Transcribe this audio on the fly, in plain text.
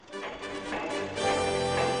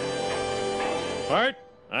Bart,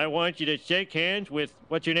 I want you to shake hands with,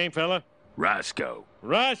 what's your name, fella? Roscoe.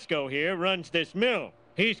 Roscoe here runs this mill.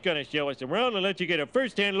 He's going to show us around and let you get a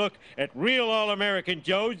first-hand look at real all-American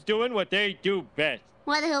Joes doing what they do best.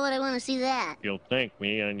 Why the hell would I want to see that? You'll thank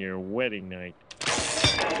me on your wedding night.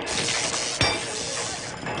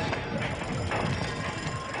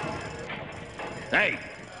 Hey,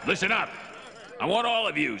 listen up. I want all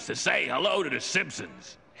of you to say hello to the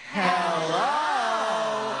Simpsons.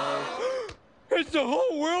 Has the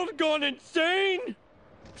whole world gone insane?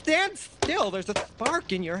 Stand still, there's a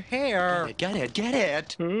spark in your hair. Get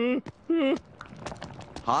it.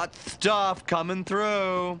 Hot stuff coming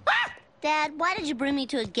through. Dad, why did you bring me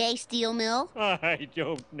to a gay steel mill? I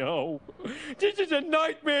don't know. This is a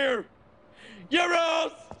nightmare. You're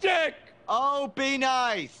all sick. Oh, be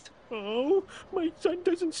nice. Oh, my son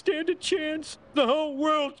doesn't stand a chance. The whole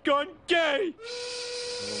world's gone gay.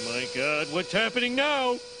 Oh, my God, what's happening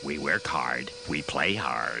now? We work hard. We play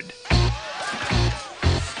hard.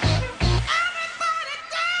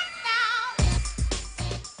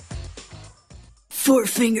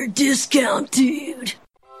 Four-finger discount, dude.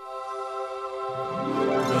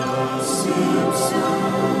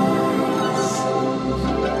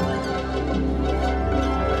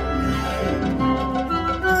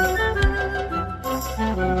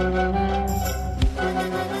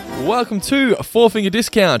 Welcome to Four-Finger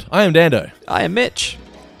Discount. I am Dando. I am Mitch.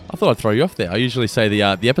 I thought I'd throw you off there. I usually say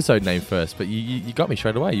the episode name first, but you got me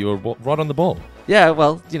straight away. You were right on the ball. Yeah,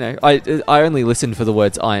 well, you know, I only listen for the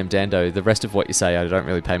words I am Dando. The rest of what you say I don't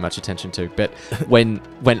really pay much attention to. But when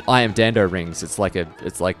I am Dando rings, it's like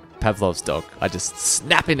Pavlov's dog. I just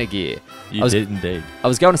snap into gear. You did indeed. I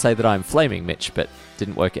was going to say that I'm flaming Mitch, but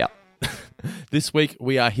didn't work out. This week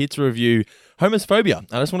we are here to review Homophobia.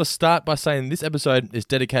 I just want to start by saying this episode is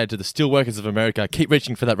dedicated to the steelworkers of America. Keep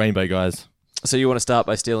reaching for that rainbow, guys. So you want to start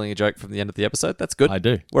by stealing a joke from the end of the episode? That's good. I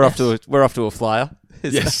do. We're off to a flyer.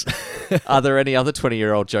 Yes. Are there any other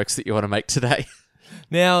 20-year-old jokes that you want to make today?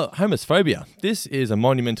 Now, Homophobia. This is a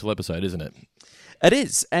monumental episode, isn't it? It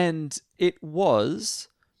is, and it was,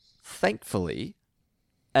 thankfully,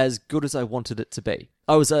 as good as I wanted it to be.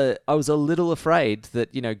 I was a little afraid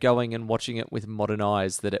that, you know, going and watching it with modern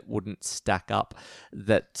eyes, that it wouldn't stack up,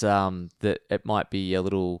 that that it might be a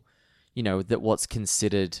little, you know, that what's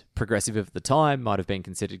considered progressive of the time might have been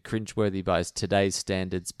considered cringeworthy by today's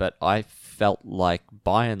standards. But I felt like,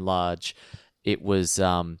 by and large, it was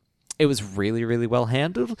really, really well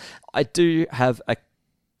handled. I do have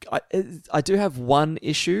one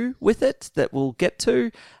issue with it that we'll get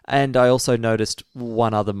to, and I also noticed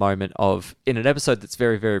one other moment in an episode that's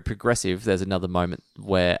very, very progressive, there's another moment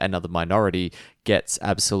where another minority gets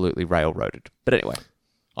absolutely railroaded. But anyway.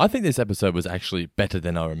 I think this episode was actually better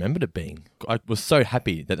than I remembered it being. I was so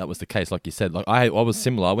happy that was the case, like you said. Like I was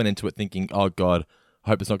similar. I went into it thinking, oh God, I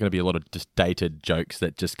hope it's not going to be a lot of just dated jokes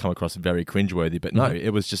that just come across very cringeworthy. But no, it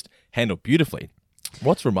was just handled beautifully.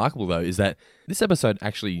 What's remarkable, though, is that this episode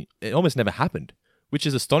actually, it almost never happened, which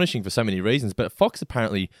is astonishing for so many reasons. But Fox,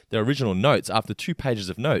 apparently, their original notes, after 2 pages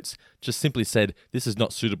of notes, just simply said, this is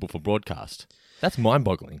not suitable for broadcast. That's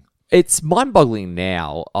mind-boggling. It's mind-boggling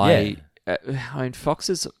now. Yeah. I mean, Fox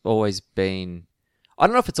has always been... I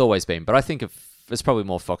don't know if it's always been, but I think it's probably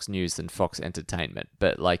more Fox News than Fox Entertainment.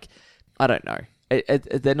 But, like, I don't know.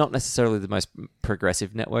 They're not necessarily the most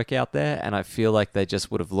progressive network out there, and I feel like they just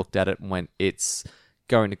would have looked at it and went, it's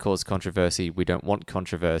going to cause controversy. We don't want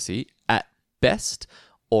controversy at best,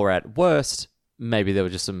 or at worst, maybe there were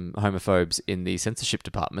just some homophobes in the censorship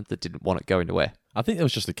department that didn't want it going to air. I think it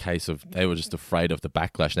was just a case of they were just afraid of the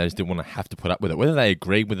backlash, and they just didn't want to have to put up with it. Whether they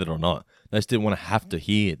agreed with it or not, they just didn't want to have to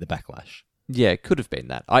hear the backlash. Yeah, it could have been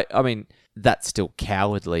that. I mean, that's still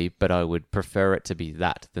cowardly, but I would prefer it to be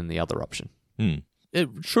that than the other option.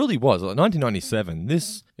 It truly was. Like 1997,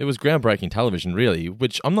 it was groundbreaking television, really,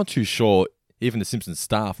 which I'm not too sure even the Simpsons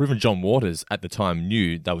staff, or even John Waters at the time,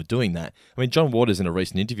 knew they were doing that. I mean, John Waters, in a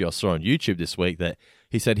recent interview I saw on YouTube this week, that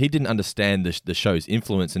he said he didn't understand the show's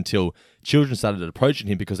influence until children started approaching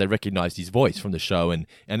him because they recognized his voice from the show and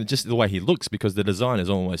just the way he looks, because the design is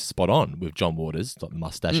almost spot on with John Waters, like the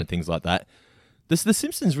mustache and things like that. The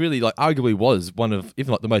Simpsons really, like, arguably was one of,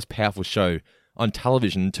 even like the most powerful show on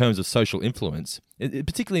television in terms of social influence.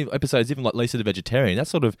 Particularly episodes even like Lisa the Vegetarian. That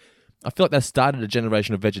sort of, I feel like that started a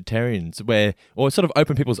generation of vegetarians or sort of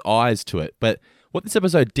opened people's eyes to it. But what this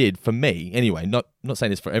episode did for me, anyway, not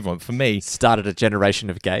saying this for everyone, for me, started a generation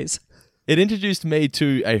of gays. It introduced me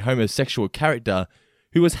to a homosexual character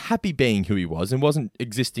who was happy being who he was and wasn't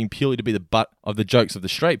existing purely to be the butt of the jokes of the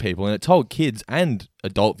straight people. And it told kids and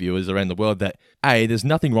adult viewers around the world that A, there's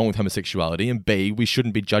nothing wrong with homosexuality, and B, we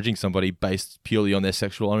shouldn't be judging somebody based purely on their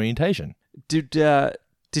sexual orientation.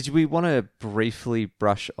 Did we want to briefly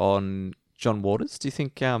brush on John Waters? Do you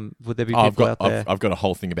think would there be people out there? I've got a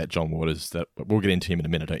whole thing about John Waters that we'll get into him in a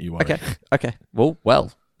minute. Don't you worry. Okay. Well,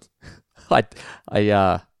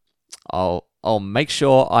 I'll make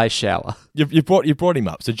sure I shower. You brought him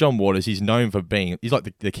up. So John Waters, he's known for he's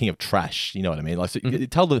like the king of trash. You know what I mean? Like, so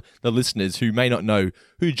tell the listeners who may not know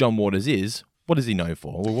who John Waters is. What is he known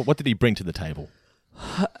for? What did he bring to the table?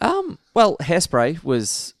 Well, Hairspray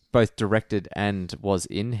was both directed and was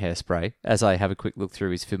in Hairspray. As I have a quick look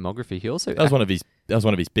through his filmography, he also that was one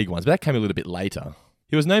of his big ones, but that came a little bit later.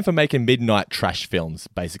 He was known for making midnight trash films,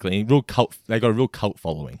 basically. And they got a real cult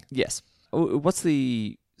following. Yes.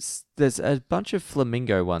 There's a bunch of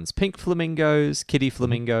flamingo ones. Pink flamingos, kitty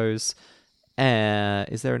flamingos.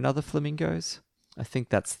 Is there another flamingos? I think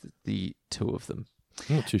that's the two of them.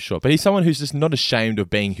 I'm not too sure. But he's someone who's just not ashamed of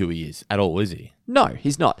being who he is at all, is he? No,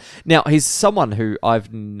 he's not. Now, he's someone who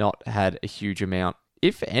I've not had a huge amount,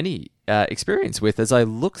 if any, experience with. As I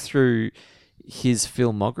look through his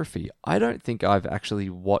filmography, I don't think I've actually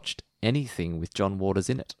watched anything with John Waters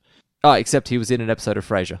in it. Oh, except he was in an episode of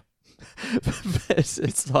Frasier. But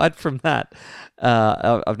aside from that,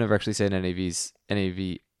 I've never actually seen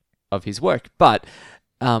any of his work. But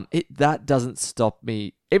that doesn't stop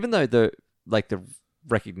me, even though the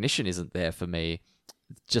recognition isn't there for me.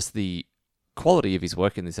 Just the quality of his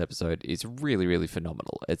work in this episode is really, really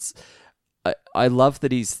phenomenal. I love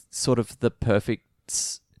that he's sort of the perfect.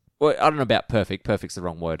 Well, I don't know about perfect. Perfect's the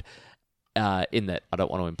wrong word. In that I don't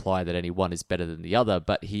want to imply that any one is better than the other,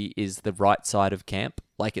 but he is the right side of camp.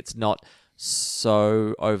 Like, it's not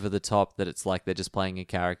so over the top that it's like they're just playing a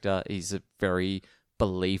character. He's a very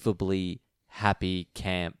believably happy,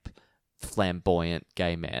 camp, flamboyant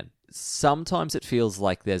gay man. Sometimes it feels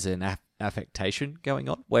like there's an affectation going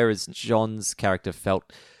on, whereas John's character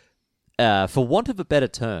felt, for want of a better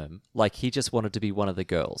term, like he just wanted to be one of the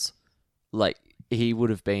girls. Like, he would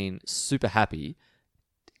have been super happy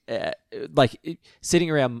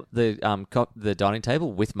sitting around the dining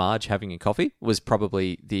table with Marge having a coffee was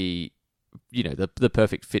probably the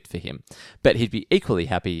perfect fit for him. But he'd be equally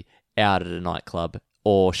happy out at a nightclub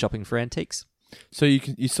or shopping for antiques. So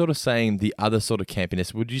you're sort of saying the other sort of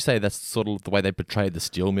campiness. Would you say that's sort of the way they portrayed the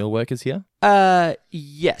steel mill workers here?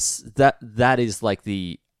 Yes. That is like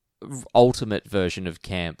the ultimate version of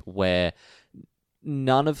camp, where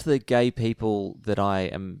none of the gay people that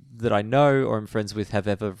I know or am friends with have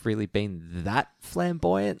ever really been that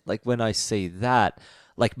flamboyant. Like, when I see that,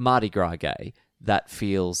 like Mardi Gras gay, that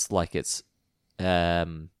feels like it's,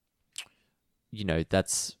 that's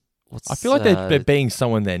what's. I feel like they're being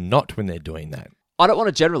someone they're not when they're doing that. I don't want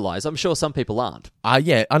to generalize. I'm sure some people aren't.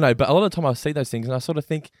 Yeah, I know, but a lot of the time I see those things and I sort of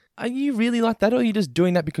think, are you really like that, or are you just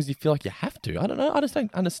doing that because you feel like you have to? I don't know. I just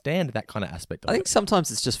don't understand that kind of aspect of it. I think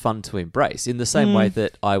sometimes it's just fun to embrace, in the same way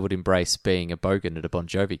that I would embrace being a bogan at a Bon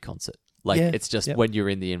Jovi concert. Like, it's just when you're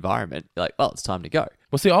in the environment, you're like, well, it's time to go.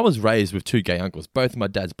 Well, see, I was raised with two gay uncles. Both of my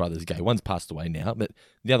dad's brothers are gay. One's passed away now, but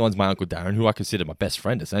the other one's my Uncle Darren, who I consider my best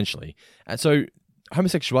friend, essentially. And so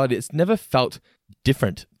homosexuality, it's never felt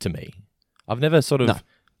different to me. I've never sort of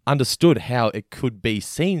understood how it could be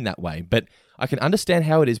seen that way, but I can understand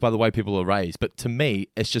how it is by the way people are raised. But to me,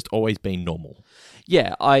 it's just always been normal.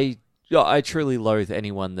 Yeah, I truly loathe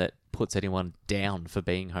anyone that puts anyone down for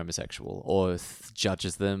being homosexual, or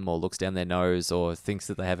judges them, or looks down their nose, or thinks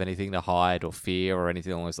that they have anything to hide or fear or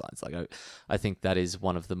anything along those lines. Like, I think that is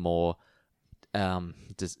one of the more kind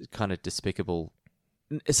of despicable.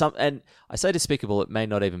 And I say despicable, it may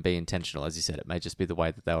not even be intentional, as you said. It may just be the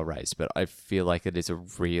way that they were raised. But I feel like it is a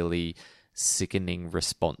really sickening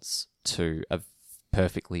response to a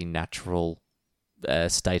perfectly natural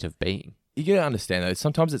state of being. You got to understand, though,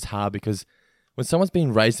 sometimes it's hard because when someone's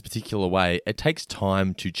been raised a particular way, it takes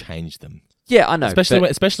time to change them. Yeah, I know.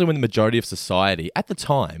 Especially when the majority of society, at the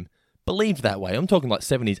time, believed that way. I'm talking like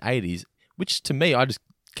 70s, 80s, which to me, I just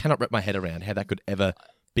cannot wrap my head around how that could ever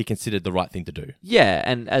be considered the right thing to do. Yeah,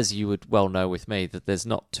 and as you would well know with me, that there's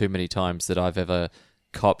not too many times that I've ever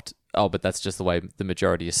copped, but that's just the way the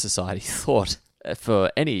majority of society thought, for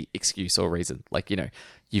any excuse or reason. Like,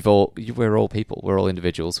 we're all people, we're all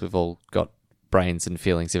individuals, we've all got brains and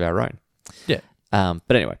feelings of our own. Yeah.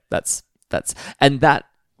 But anyway, that's and that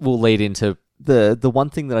will lead into the one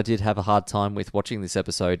thing that I did have a hard time with watching this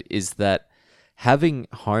episode, is that having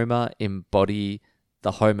Homer embody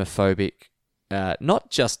the homophobic, not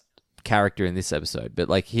just character in this episode, but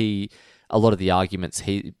like a lot of the arguments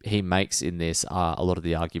he makes in this are a lot of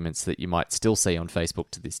the arguments that you might still see on Facebook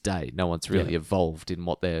to this day. No one's really evolved in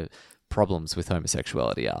what their problems with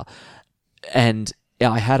homosexuality are. And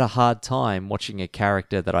I had a hard time watching a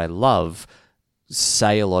character that I love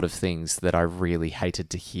say a lot of things that I really hated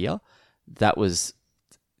to hear. Like,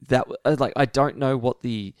 I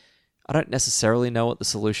don't necessarily know what the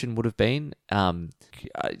solution would have been.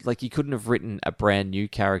 Like, you couldn't have written a brand new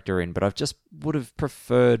character in, but I just would have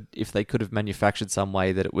preferred if they could have manufactured some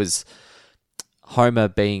way that it was Homer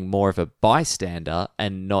being more of a bystander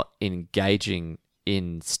and not engaging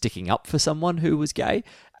in sticking up for someone who was gay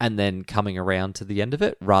and then coming around to the end of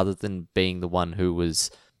it, rather than being the one who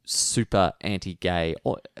was super anti-gay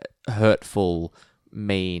or hurtful,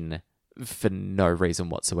 mean for no reason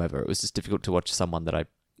whatsoever. It was just difficult to watch someone that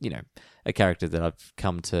a character that I've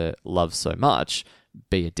come to love so much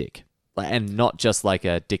be a dick. And not just like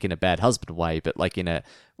a dick in a bad husband way, but like in a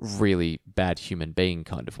really bad human being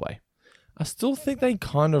kind of way. I still think they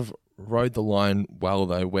kind of rode the line well,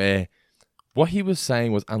 though, where what he was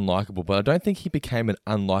saying was unlikable, but I don't think he became an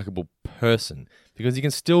unlikable person, because you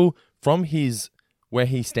can still, from where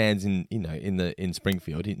he stands in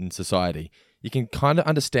Springfield, in society, you can kind of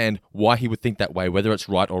understand why he would think that way, whether it's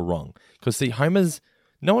right or wrong. Because see,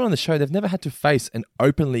 no one on the show, they've never had to face an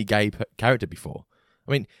openly gay character before.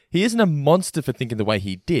 I mean, he isn't a monster for thinking the way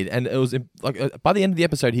he did, and it was like by the end of the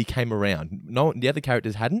episode, he came around. No, the other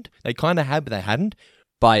characters hadn't. They kind of had, but they hadn't.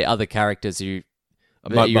 By other characters, you're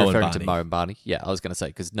Moe referring to Moe and Barney. Yeah, I was going to say,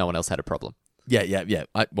 because no one else had a problem. Yeah.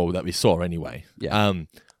 That we saw anyway. Yeah.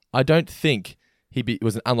 I don't think he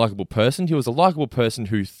was an unlikable person. He was a likable person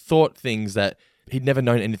who thought things that he'd never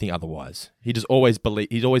known anything otherwise. He'd always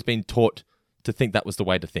been taught to think that was the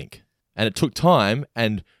way to think, and it took time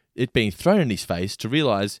and it being thrown in his face to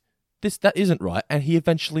realize that isn't right, and he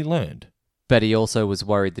eventually learned. But he also was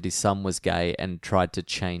worried that his son was gay and tried to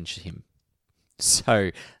change him.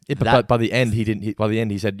 So, but by the end, he didn't. By the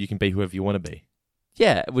end, he said, "You can be whoever you want to be."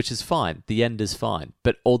 Yeah, which is fine. The end is fine.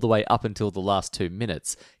 But all the way up until the last 2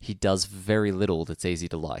 minutes, he does very little that's easy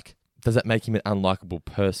to like. Does that make him an unlikable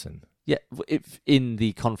person? Yeah, in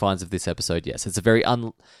the confines of this episode, yes. It's a very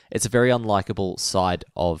unlikable side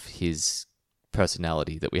of his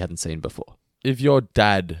personality that we hadn't seen before. If your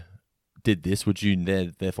dad did this, would you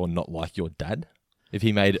therefore not like your dad? If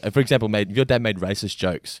he made, for example, if your dad made racist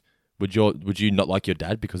jokes, would you not like your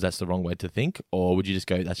dad because that's the wrong way to think? Or would you just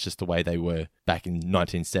go, that's just the way they were back in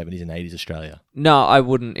 1970s and 80s Australia? No, I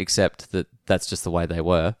wouldn't accept that that's just the way they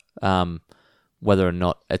were. Whether or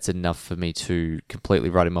not it's enough for me to completely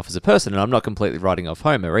write him off as a person, and I'm not completely writing off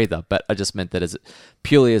Homer either, but I just meant that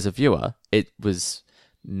purely as a viewer, it was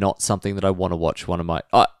not something that I want to watch.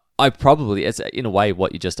 I probably, in a way,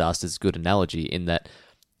 what you just asked is a good analogy, in that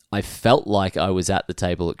I felt like I was at the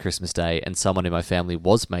table at Christmas Day and someone in my family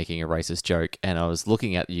was making a racist joke, and I was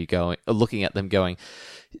looking at them going,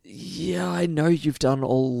 yeah, I know you've done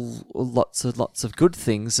lots of good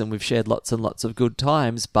things and we've shared lots and lots of good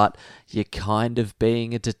times, but you're kind of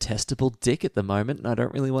being a detestable dick at the moment, and I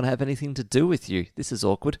don't really want to have anything to do with you. This is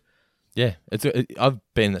awkward. Yeah, I've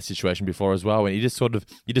been in that situation before as well, and you just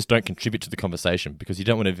don't contribute to the conversation because you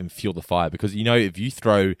don't want to even fuel the fire, because you know if you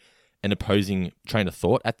throw an opposing train of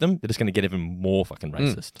thought at them, they're just going to get even more fucking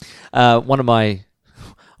racist. One of my, I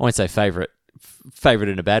won't say favorite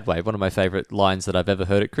in a bad way, one of my favorite lines that I've ever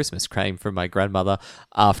heard at Christmas came from my grandmother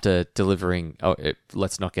after delivering,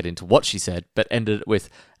 let's not get into what she said, but ended it with,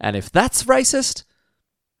 "And if that's racist,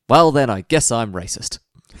 well then I guess I'm racist."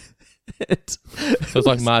 So it's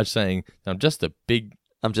like Marge saying, I'm just a big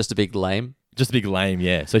lame. Just a big lame,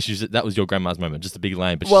 yeah. So that was your grandma's moment, just a big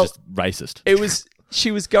lame, but she's just racist. She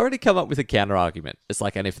was going to come up with a counter argument. It's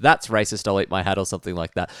like, and if that's racist, I'll eat my hat or something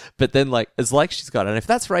like that. But then it's like she's got, and if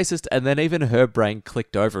that's racist, and then even her brain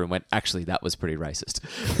clicked over and went, actually, that was pretty racist.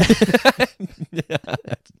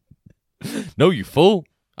 No, you fool.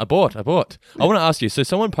 Abort. I want to ask you, so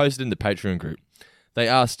someone posted in the Patreon group, they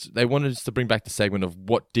wanted us to bring back the segment of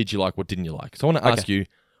what did you like, what didn't you like. So I want to ask you,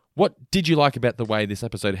 what did you like about the way this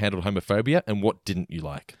episode handled homophobia, and what didn't you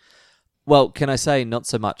like? Well, can I say not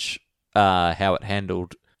so much how it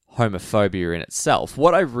handled homophobia in itself.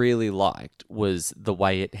 What I really liked was the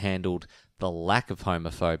way it handled the lack of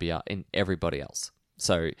homophobia in everybody else.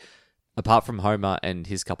 So, apart from Homer and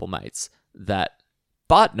his couple mates, that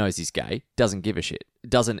Bart knows he's gay, doesn't give a shit. It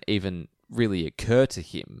doesn't even really occur to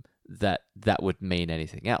him that that would mean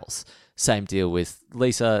anything else. Same deal with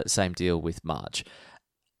Lisa, same deal with Marge.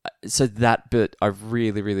 So that bit I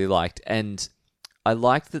really, really liked. And I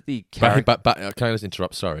liked that the character... But can I just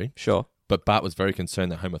interrupt? Sorry. Sure. But Bart was very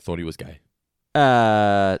concerned that Homer thought he was gay.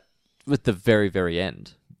 With the very, very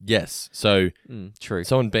end. Yes. So true.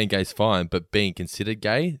 Someone being gay is fine, but being considered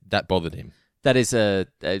gay, that bothered him. That is a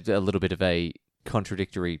little bit of a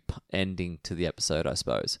contradictory ending to the episode, I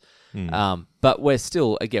suppose. But we're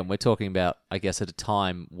still, again, we're talking about, I guess, at a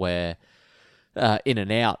time where In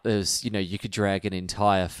and Out, there's, you could drag an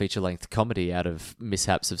entire feature-length comedy out of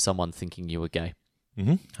mishaps of someone thinking you were gay.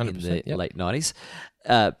 Mm-hmm. 100%. In the late 90s.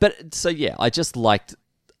 But so yeah, I just liked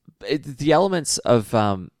the elements of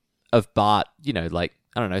Bart, like,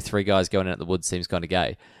 I don't know, three guys going out in the woods seems kind of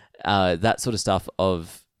gay. That sort of stuff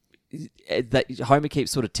of that Homer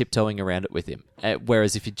keeps sort of tiptoeing around it with him.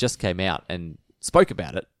 Whereas if he just came out and spoke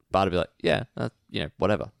about it, Bart would be like, yeah,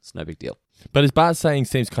 whatever. It's no big deal. But as Bart saying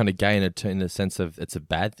seems kind of gay in the sense of it's a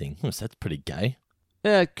bad thing. So that's pretty gay.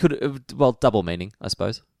 Yeah, double meaning, I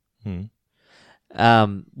suppose.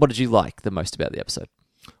 What did you like the most about the episode?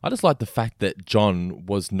 I just like the fact that John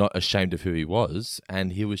was not ashamed of who he was,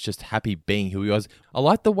 and he was just happy being who he was. I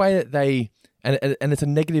like the way that and it's a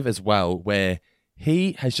negative as well, where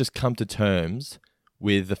he has just come to terms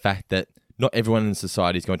with the fact that not everyone in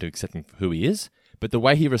society is going to accept him for who he is, but the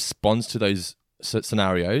way he responds to those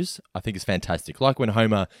scenarios, I think is fantastic. Like when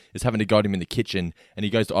Homer is having to guide him in the kitchen, and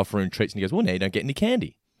he goes to offer him treats, and he goes, "Well, now you don't get any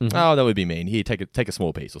candy." Mm-hmm. Oh, that would be mean. Here, take a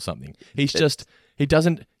small piece or something. He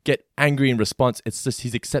doesn't get angry in response. It's just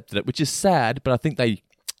he's accepted it, which is sad. But I think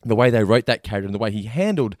the way they wrote that character and the way he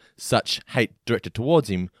handled such hate directed towards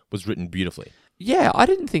him was written beautifully. Yeah, I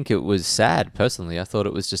didn't think it was sad personally. I thought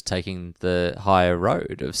it was just taking the higher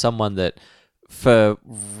road of someone that, for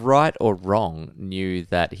right or wrong, knew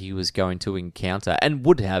that he was going to encounter, and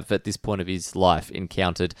would have at this point of his life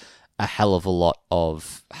encountered, a hell of a lot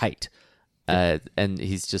of hate. And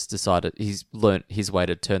he's just decided, he's learnt his way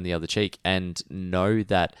to turn the other cheek and know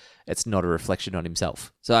that it's not a reflection on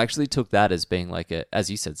himself. So I actually took that as being like,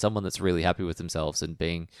 as you said, someone that's really happy with themselves and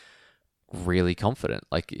being really confident.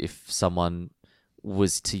 Like if someone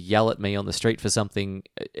was to yell at me on the street for something,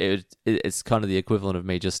 it's kind of the equivalent of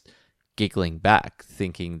me just giggling back,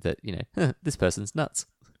 thinking that, this person's nuts.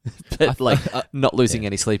 But not losing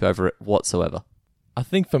any sleep over it whatsoever. I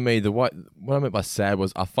think for me, what I meant by sad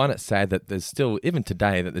was I find it sad that there's still, even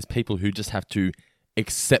today, that there's people who just have to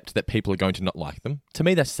accept that people are going to not like them. To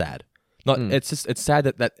me, that's sad. It's sad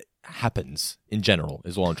that happens in general,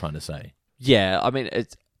 is all I'm trying to say. Yeah, I mean,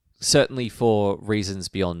 it's certainly for reasons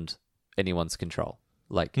beyond anyone's control.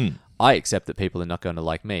 Like, I accept that people are not going to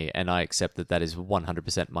like me, and I accept that is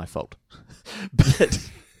 100% my fault.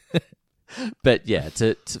 But yeah,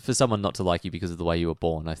 for someone not to like you because of the way you were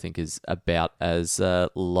born, I think is about as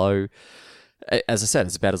low, as I said,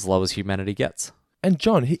 it's about as low as humanity gets. And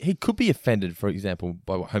John, he could be offended, for example,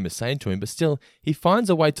 by what Homer's saying to him, but still, he finds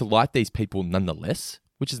a way to like these people nonetheless,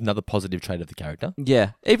 which is another positive trait of the character.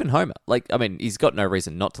 Yeah, even Homer. Like, I mean, he's got no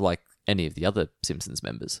reason not to like any of the other Simpsons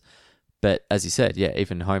members. But as you said, yeah,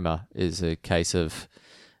 even Homer is a case of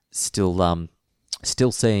still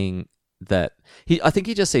seeing that I think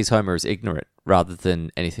he just sees Homer as ignorant rather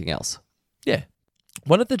than anything else. Yeah.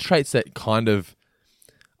 One of the traits that kind of,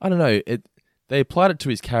 I don't know, they applied it to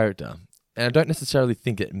his character, and I don't necessarily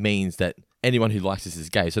think it means that anyone who likes this is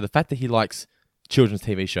gay. So the fact that he likes children's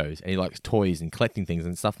TV shows and he likes toys and collecting things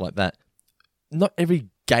and stuff like that, not every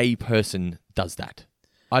gay person does that.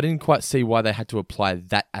 I didn't quite see why they had to apply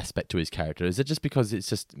that aspect to his character. Is it just because it's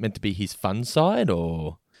just meant to be his fun side,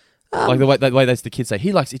 or like the way the kids say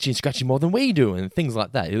he likes itchy and scratchy more than we do and things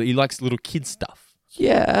like that? He likes little kid stuff.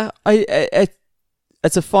 Yeah,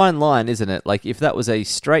 it's a fine line, isn't it? Like if that was a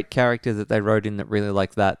straight character that they wrote in that really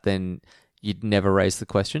liked that, then you'd never raise the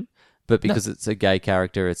question. But because it's a gay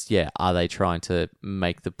character, it's are they trying to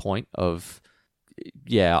make the point of?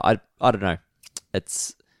 Yeah, I don't know.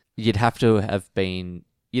 You'd have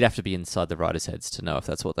to be inside the writers' heads to know if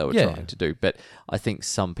that's what they were trying to do. But I think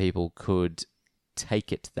some people could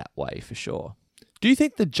take it that way for sure. Do you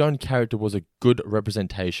think the John character was a good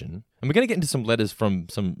representation? And we're going to get into some letters from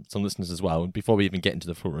some listeners as well before we even get into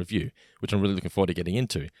the full review, which I'm really looking forward to getting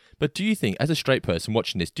into. But do you think, as a straight person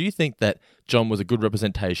watching this, do you think that John was a good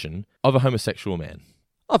representation of a homosexual man?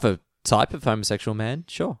 Of a type of homosexual man,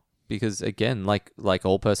 sure. Because again, like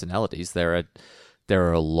all personalities, there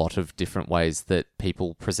are a lot of different ways that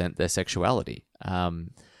people present their sexuality.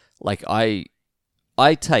 Like I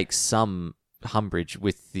take some umbrage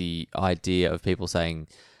with the idea of people saying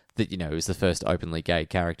that, it was the first openly gay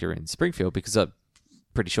character in Springfield, because I'm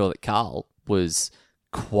pretty sure that Carl was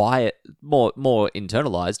quiet, more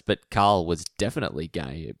internalized, but Carl was definitely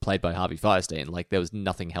gay, played by Harvey Fierstein. Like there was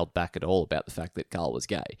nothing held back at all about the fact that Carl was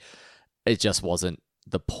gay. It just wasn't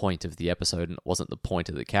the point of the episode, and it wasn't the point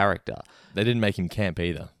of the character. They didn't make him camp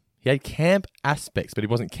either. He had camp aspects, but he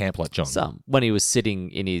wasn't camp like John. When he was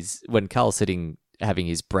when Carl's sitting having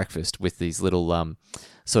his breakfast with these little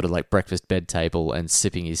sort of like breakfast bed table and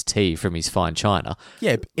sipping his tea from his fine china.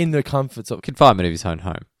 Yeah, in the comforts of confinement of his own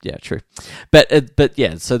home. Yeah, true. But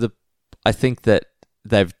yeah, so I think that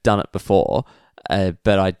they've done it before,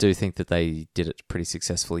 But I do think that they did it pretty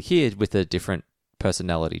successfully here with a different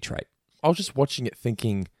personality trait. I was just watching it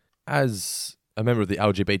thinking, as a member of the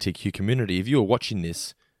LGBTQ community, if you were watching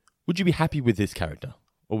this, would you be happy with this character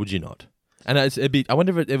or would you not? And I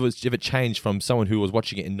wonder if it changed from someone who was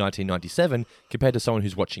watching it in 1997 compared to someone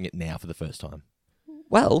who's watching it now for the first time.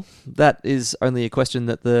 Well, that is only a question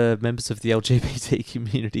that the members of the LGBT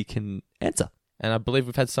community can answer. And I believe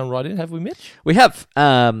we've had some right in, have we, Mitch? We have.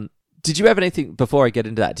 Did you have anything, before I get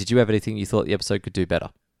into that, did you have anything you thought the episode could do better?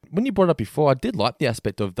 When you brought it up before, I did like the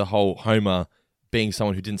aspect of the whole Homer being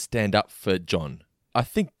someone who didn't stand up for John. I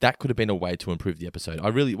think that could have been a way to improve the episode.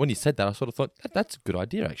 When you said that, I sort of thought, that's a good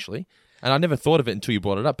idea, actually. And I never thought of it until you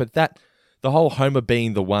brought it up. But the whole Homer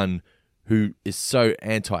being the one who is so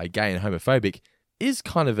anti-gay and homophobic is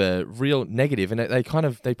kind of a real negative. And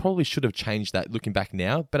they probably should have changed that looking back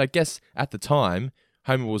now. But I guess at the time,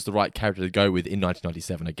 Homer was the right character to go with in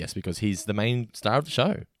 1997, I guess, because he's the main star of the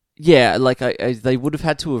show. Yeah, like they would have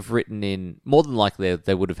had to have written in, more than likely,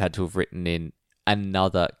 they would have had to have written in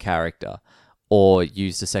another character or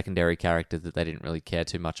used a secondary character that they didn't really care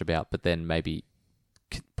too much about, but then maybe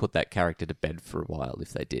put that character to bed for a while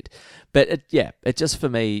if they did. But it just, for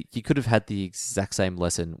me, you could have had the exact same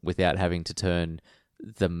lesson without having to turn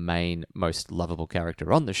the main, most lovable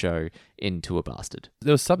character on the show into a bastard.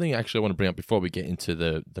 There was something actually I want to bring up before we get into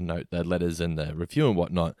the letters and the review and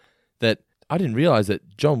whatnot, that I didn't realize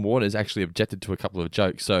that John Waters actually objected to a couple of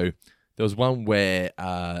jokes. So there was one where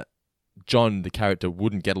John, the character,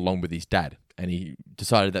 wouldn't get along with his dad, and he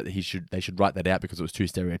decided that they should write that out because it was too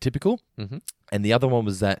stereotypical. Mm-hmm. And the other one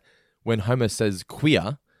was that when Homer says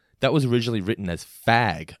queer, that was originally written as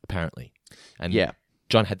fag, apparently. And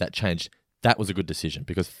John had that changed. That was a good decision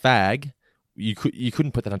because fag, you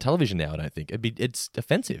couldn't put that on television now, I don't think. It's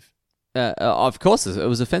offensive. Of course, it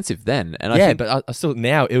was offensive then. And I think, but I still,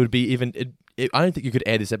 now it would be even... I don't think you could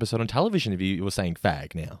air this episode on television if you were saying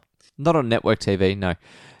fag now. Not on network TV, no.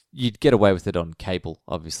 You'd get away with it on cable,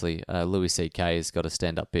 obviously. Louis C.K. has got a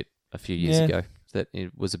stand-up bit a few years ago that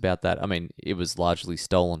it was about that. I mean, it was largely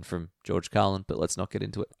stolen from George Carlin, but let's not get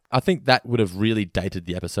into it. I think that would have really dated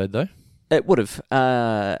the episode, though. It would have.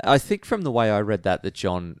 I think from the way I read that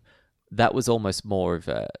John, that was almost more of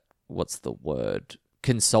a, what's the word,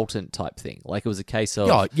 consultant type thing. Like it was a case of...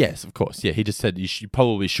 Oh, yes, of course. Yeah, he just said you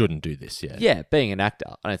probably shouldn't do this, yeah. Yeah, being an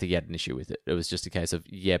actor, I don't think he had an issue with it. It was just a case of,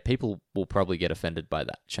 people will probably get offended by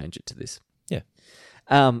that. Change it to this. Yeah.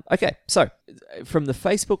 Okay, so from the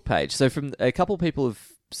Facebook page, from a couple people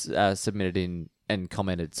have submitted in and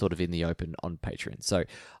commented sort of in the open on Patreon. So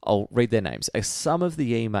I'll read their names. Some of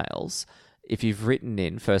the emails, if you've written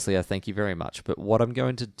in, firstly, I thank you very much. But what I'm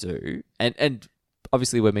going to do, and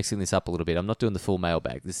obviously we're mixing this up a little bit. I'm not doing the full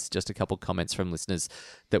mailbag. This is just a couple comments from listeners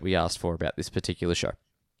that we asked for about this particular show.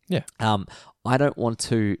 Yeah. I don't want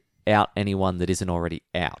to out anyone that isn't already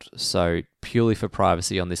out. So purely for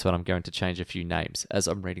privacy on this one, I'm going to change a few names as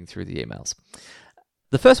I'm reading through the emails.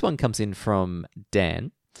 The first one comes in from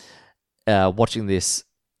Dan. Watching this,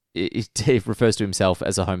 he refers to himself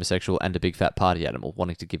as a homosexual and a big fat party animal,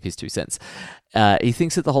 wanting to give his 2 cents. He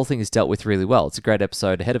thinks that the whole thing is dealt with really well. It's a great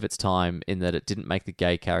episode, ahead of its time, in that it didn't make the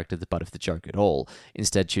gay character the butt of the joke at all,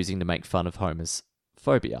 instead choosing to make fun of Homer's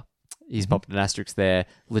phobia. He's popped an asterisk there,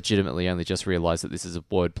 legitimately only just realised that this is a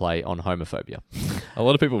wordplay on homophobia. A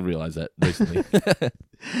lot of people realise that recently.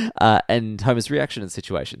 And Homer's reaction in the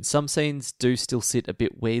situation. Some scenes do still sit a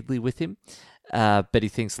bit weirdly with him, but he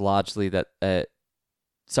thinks largely that...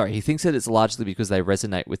 he thinks that it's largely because they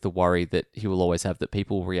resonate with the worry that he will always have that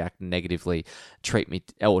people react negatively, treat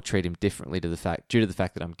him differently due to the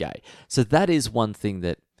fact that I'm gay. So that is one thing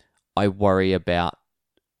that I worry about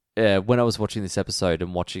when I was watching this episode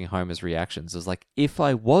and watching Homer's reactions. I was like, if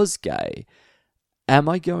I was gay, am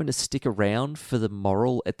I going to stick around for the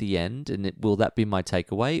moral at the end? And will that be my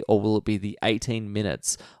takeaway? Or will it be the 18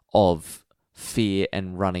 minutes of fear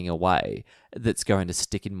and running away that's going to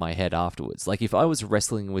stick in my head afterwards? Like if I was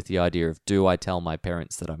wrestling with the idea of, do I tell my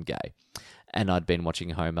parents that I'm gay? And I'd been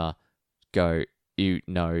watching Homer go,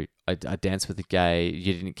 I danced with a gay,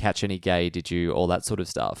 you didn't catch any gay, did you? All that sort of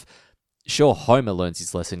stuff. Sure, Homer learns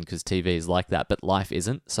his lesson because TV is like that, but life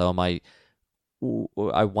isn't. So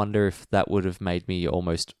I wonder if that would have made me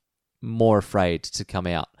almost more afraid to come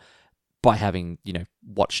out by having,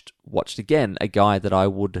 watched again a guy that I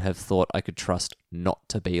would have thought I could trust not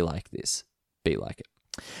to be like this, be like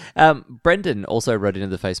it. Brendan also wrote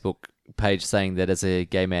into the Facebook page saying that as a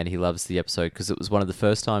gay man, he loves the episode because it was one of the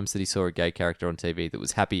first times that he saw a gay character on TV that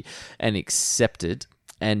was happy and accepted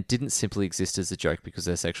and didn't simply exist as a joke because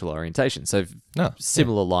of their sexual orientation. So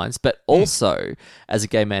similar lines, but also as a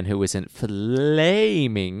gay man who isn't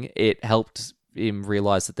flaming, it helped him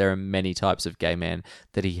realize that there are many types of gay man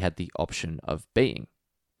that he had the option of being.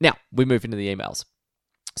 Now, we move into the emails.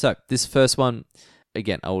 So, this first one,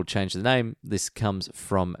 again, I will change the name. This comes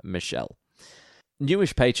from Michelle.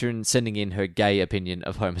 Newish patron sending in her gay opinion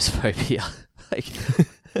of homophobia.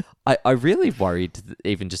 I really worried,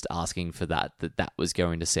 even just asking for that was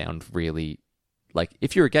going to sound really, like,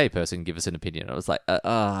 if you're a gay person, give us an opinion. I was like,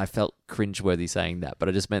 I felt cringeworthy saying that, but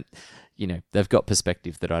I just meant, they've got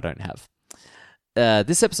perspective that I don't have.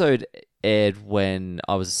 This episode aired when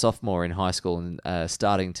I was a sophomore in high school and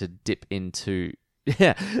starting to dip into...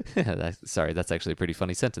 Yeah, sorry, that's actually a pretty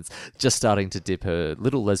funny sentence. Just starting to dip her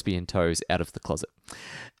little lesbian toes out of the closet.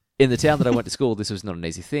 In the town that I went to school, this was not an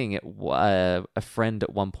easy thing. A friend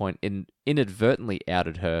at one point inadvertently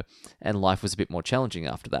outed her, and life was a bit more challenging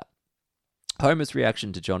after that. Homer's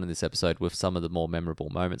reaction to John in this episode were some of the more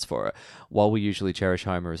memorable moments for her. While we usually cherish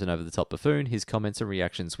Homer as an over-the-top buffoon, his comments and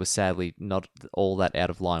reactions were sadly not all that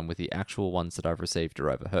out of line with the actual ones that I've received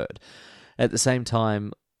or overheard. At the same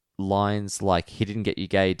time, lines like, he didn't get you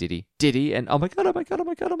gay, did he? Did he? And oh my god,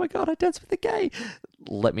 I danced with a gay.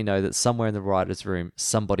 Let me know that somewhere in the writer's room,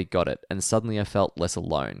 somebody got it, and suddenly I felt less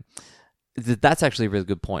alone. That's actually a really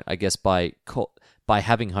good point. I guess by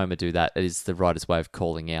having Homer do that, it is the writer's way of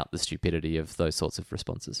calling out the stupidity of those sorts of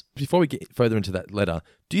responses. Before we get further into that letter,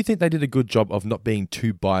 do you think they did a good job of not being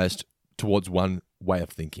too biased towards one way of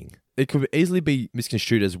thinking? It could easily be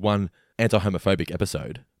misconstrued as one anti-homophobic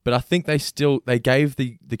episode, but I think they gave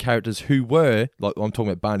the characters who were, like I'm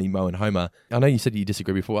talking about Barney, Moe, and Homer. I know you said you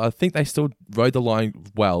disagree before. I think they still rode the line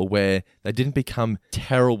well, where they didn't become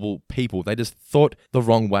terrible people. They just thought the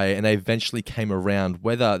wrong way, and they eventually came around.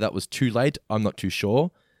 Whether that was too late, I'm not too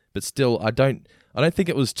sure. But still, I don't think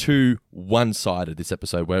it was too one-sided, this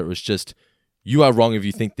episode, where it was just, you are wrong if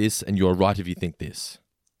you think this, and you're right if you think this.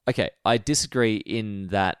 Okay, I disagree in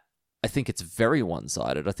that I think it's very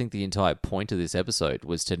one-sided. I think the entire point of this episode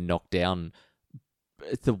was to knock down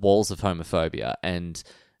the walls of homophobia, and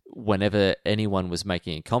whenever anyone was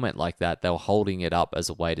making a comment like that, they were holding it up as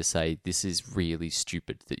a way to say, this is really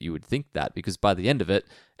stupid that you would think that, because by the end of it,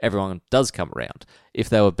 everyone does come around. If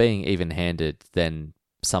they were being even-handed, then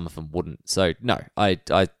some of them wouldn't. So, no,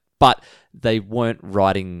 but they weren't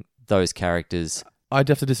writing those characters... I'd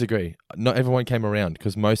have to disagree. Not everyone came around,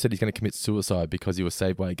 because Moe said he's going to commit suicide because he was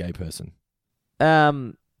saved by a gay person.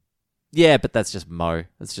 Yeah, but that's just Moe.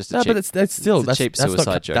 It's just a cheap, but that's cheap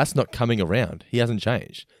suicide joke. That's not coming around. He hasn't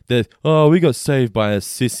changed. We got saved by a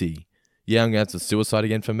sissy. Yeah, I'm going to have suicide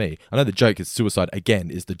again for me. I know the joke is suicide again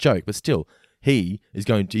is the joke, but still, he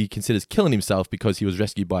considers killing himself because he was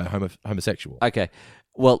rescued by a homosexual. Okay,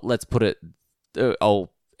 well, let's put it. Even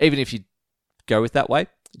if you go with that way.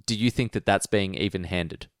 Do you think that that's being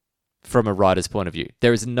even-handed from a writer's point of view?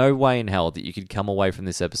 There is no way in hell that you could come away from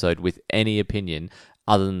this episode with any opinion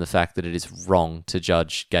other than the fact that it is wrong to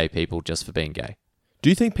judge gay people just for being gay. Do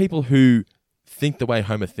you think people who think the way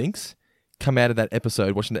Homer thinks come out of that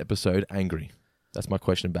episode, watching the episode, angry? That's my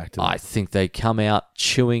question back to them. I think they come out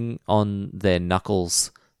chewing on their knuckles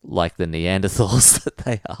like the Neanderthals that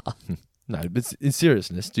they are. No, but in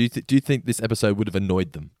seriousness, do you think this episode would have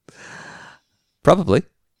annoyed them? Probably.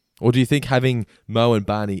 Or do you think having Moe and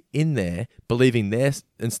Barney in there, believing this,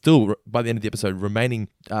 and still, by the end of the episode, remaining,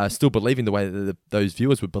 still believing the way that those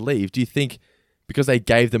viewers would believe, do you think, because they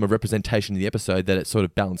gave them a representation in the episode, that it sort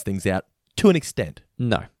of balanced things out to an extent?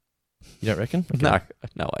 No. You don't reckon? Okay.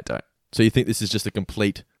 No, I don't. So you think this is just a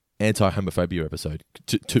complete anti-homophobia episode?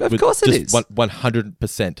 Of course it is.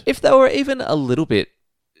 100%. If they were even a little bit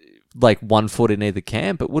like 1 foot in either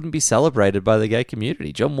camp, it wouldn't be celebrated by the gay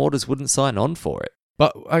community. John Waters wouldn't sign on for it.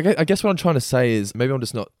 But I guess what I'm trying to say is, maybe I'm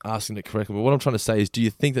just not asking it correctly, but what I'm trying to say is, do you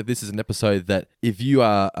think that this is an episode that if you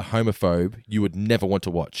are a homophobe, you would never want to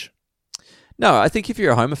watch? No, I think if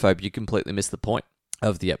you're a homophobe, you completely miss the point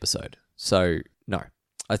of the episode. So, no.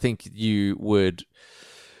 I think a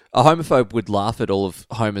homophobe would laugh at all of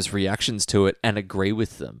Homer's reactions to it and agree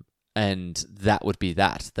with them. And that would be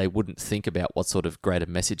that. They wouldn't think about what sort of greater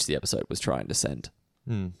message the episode was trying to send.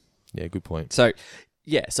 Yeah, good point. So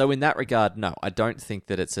in that regard, no, I don't think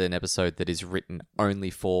that it's an episode that is written only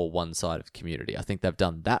for one side of the community. I think they've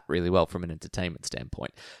done that really well from an entertainment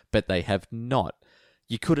standpoint, but they have not.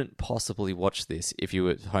 You couldn't possibly watch this if you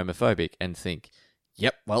were homophobic and think,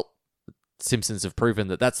 yep, well, Simpsons have proven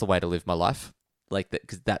that that's the way to live my life. Like that,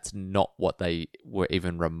 because that's not what they were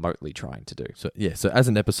even remotely trying to do. So as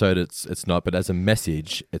an episode, it's not, but as a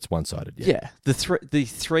message, it's one-sided. Yeah. The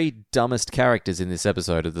three dumbest characters in this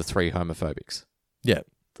episode are the three homophobics. Yeah.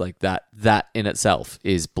 Like that in itself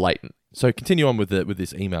is blatant. So continue on with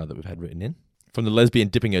this email that we've had written in. From the lesbian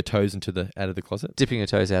dipping her toes out of the closet. Dipping her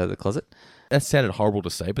toes out of the closet. That sounded horrible to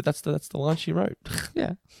say, but that's the line she wrote.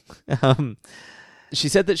 Yeah. She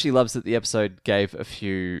said that she loves that the episode gave a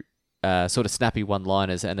few sort of snappy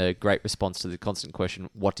one-liners and a great response to the constant question,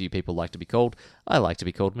 what do you people like to be called? I like to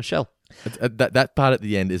be called Michelle. That part at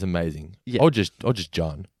the end is amazing. Yeah. Or just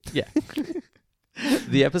John. Yeah.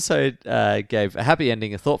 The episode gave a happy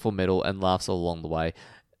ending, a thoughtful middle, and laughs all along the way.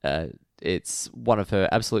 It's one of her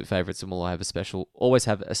absolute favourites and will always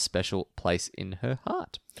have a special place in her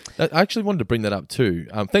heart. I actually wanted to bring that up too.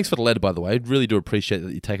 Thanks for the letter, by the way. I really do appreciate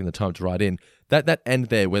that you're taking the time to write in. That end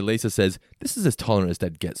there where Lisa says, this is as tolerant as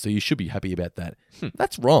Dad gets, so you should be happy about that.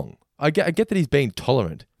 That's wrong. I get that he's being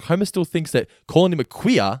tolerant. Homer still thinks that calling him a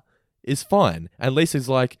queer is fine. And Lisa's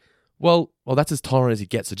like, well, that's as tolerant as he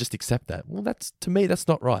gets, so just accept that. Well, to me, that's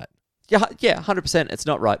not right. Yeah, 100%. It's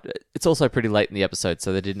not right. It's also pretty late in the episode,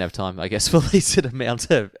 so they didn't have time, I guess, for Lisa to mount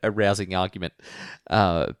a rousing argument.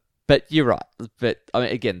 But you're right. But I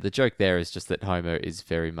mean, again, the joke there is just that Homer is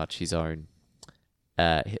very much his own,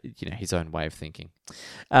 his own way of thinking.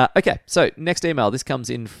 Okay, so next email. This comes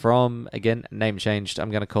in from, again, name changed.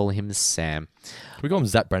 I'm going to call him Sam. Can we call him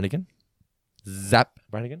Zap Brannigan? Zap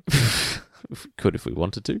Brannigan? Could if we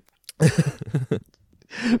wanted to.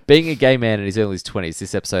 Being a gay man in his early 20s,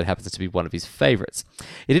 this episode happens to be one of his favourites.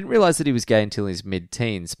 He didn't realise that he was gay until his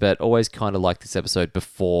mid-teens, but always kind of liked this episode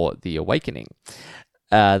before the awakening.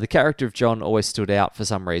 The character of John always stood out for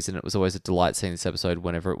some reason. It was always a delight seeing this episode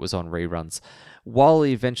whenever it was on reruns. While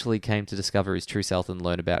he eventually came to discover his true self and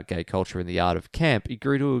learn about gay culture and the art of camp, he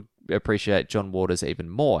grew to appreciate John Waters even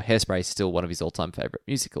more. Hairspray is still one of his all-time favourite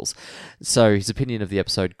musicals. So his opinion of the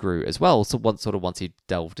episode grew as well, once he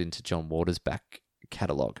delved into John Waters' back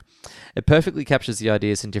catalogue. It perfectly captures the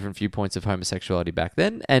ideas and different viewpoints of homosexuality back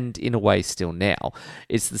then, and in a way still now.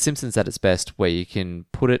 It's The Simpsons at its best, where you can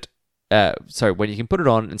put it when you can put it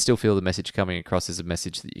on and still feel the message coming across as a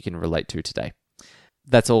message that you can relate to today.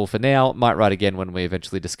 That's all for now. Might write again when we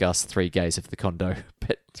eventually discuss 3 Gays of the Condo.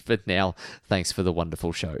 But for now, thanks for the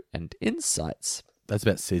wonderful show and insights. That's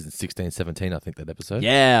about season 16, 17, I think, that episode.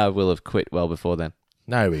 Yeah, I will have quit well before then.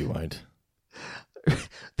 No, we won't.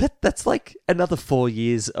 That's like another 4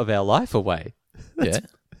 years of our life away. Yeah.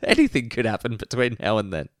 Anything could happen between now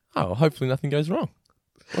and then. Oh, hopefully nothing goes wrong.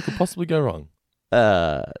 What could possibly go wrong?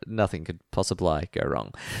 Nothing could possibly go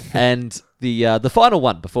wrong. And the final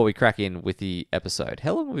one before we crack in with the episode.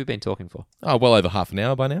 How long have we been talking for? Oh, well over half an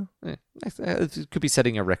hour by now. It could be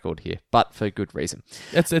setting a record here, but for good reason.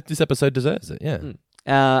 This episode deserves it,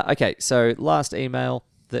 yeah. Okay, so last email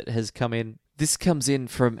that has come in. This comes in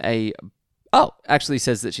from actually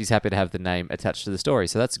says that she's happy to have the name attached to the story.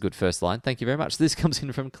 So that's a good first line. Thank you very much. This comes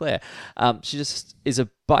in from Claire. She just is a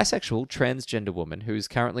bisexual transgender woman who is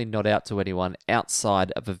currently not out to anyone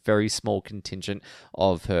outside of a very small contingent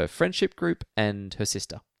of her friendship group and her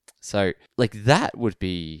sister. So, that would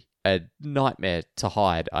be a nightmare to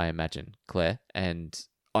hide, I imagine, Claire. And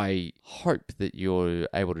I hope that you're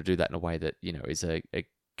able to do that in a way that, is a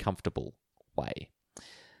comfortable way.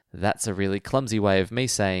 That's a really clumsy way of me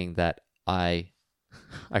saying that I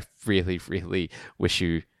really, really wish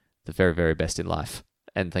you the very, very best in life.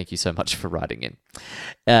 And thank you so much for writing in.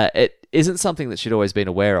 It isn't something that she'd always been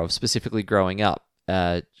aware of, specifically growing up.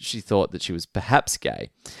 She thought that she was perhaps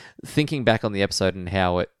gay. Thinking back on the episode and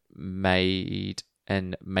how it made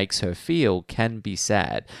and makes her feel can be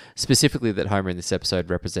sad. Specifically that Homer in this episode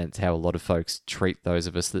represents how a lot of folks treat those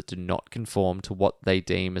of us that do not conform to what they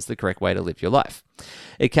deem as the correct way to live your life.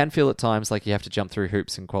 It can feel at times like you have to jump through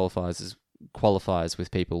hoops and qualifiers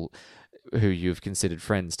with people who you've considered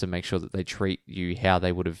friends to make sure that they treat you how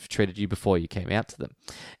they would have treated you before you came out to them.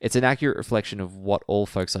 It's an accurate reflection of what all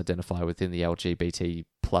folks identify within the LGBT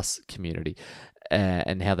plus community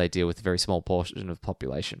and how they deal with a very small portion of the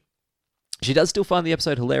population. She does still find the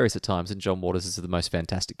episode hilarious at times, and John Waters is the most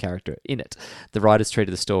fantastic character in it. The writers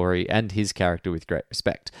treated the story and his character with great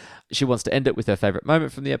respect. She wants to end it with her favourite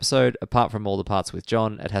moment from the episode. Apart from all the parts with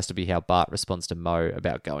John, it has to be how Bart responds to Moe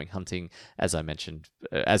about going hunting. As I mentioned,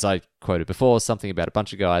 as I quoted before, something about a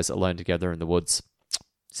bunch of guys alone together in the woods.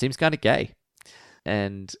 Seems kind of gay.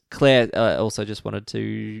 And Claire also just wanted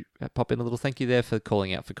to pop in a little thank you there for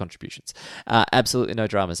calling out for contributions. Absolutely no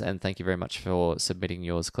dramas, and thank you very much for submitting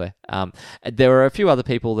yours, Claire. There are a few other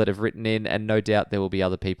people that have written in, and no doubt there will be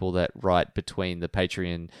other people that write between the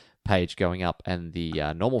Patreon page going up and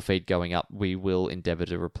the normal feed going up. We will endeavour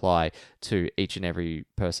to reply to each and every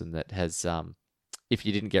person that has... if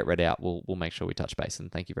you didn't get read out, we'll make sure we touch base,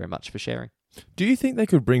 and thank you very much for sharing. Do you think they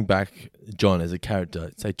could bring back John as a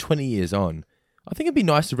character, say 20 years on, I think it'd be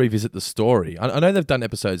nice to revisit the story. I know they've done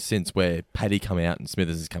episodes since where Paddy come out and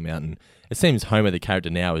Smithers has come out, and it seems Homer, the character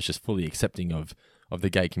now, is just fully accepting of the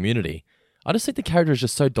gay community. I just think the character is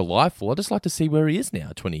just so delightful. I'd just like to see where he is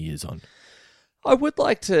now, 20 years on. I would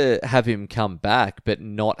like to have him come back, but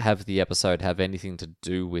not have the episode have anything to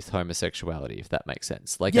do with homosexuality, if that makes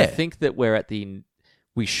sense. Like, Yeah. I think that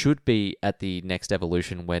we should be at the next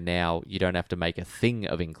evolution where now you don't have to make a thing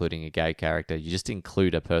of including a gay character. You just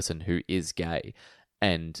include a person who is gay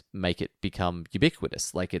and make it become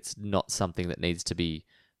ubiquitous. Like, it's not something that needs to be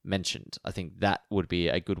mentioned. I think that would be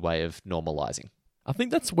a good way of normalizing. I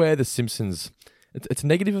think that's where The Simpsons... It's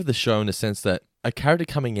negative of the show in the sense that a character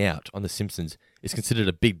coming out on The Simpsons is considered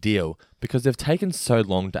a big deal because they've taken so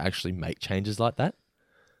long to actually make changes like that.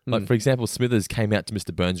 Like, for example, Smithers came out to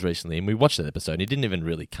Mr. Burns recently, and we watched that episode, and he didn't even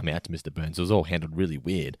really come out to Mr. Burns. It was all handled really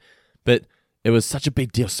weird. But it was such a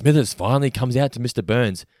big deal. Smithers finally comes out to Mr.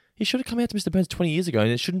 Burns. He should have come out to Mr. Burns 20 years ago, and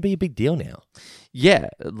it shouldn't be a big deal now. Yeah,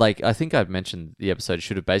 like, I think I've mentioned the episode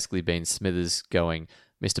should have basically been Smithers going,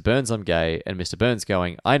 Mr. Burns, I'm gay, and Mr. Burns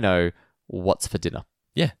going, I know, what's for dinner?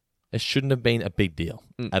 Yeah. It shouldn't have been a big deal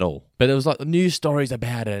at all. But it was like news stories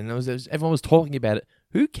about it, and everyone was talking about it.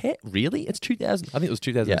 Who cares? Really? It's 2000. I think it was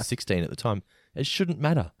 2016 at the time. It shouldn't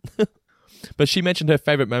matter. But she mentioned her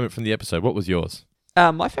favourite moment from the episode. What was yours?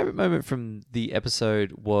 My favourite moment from the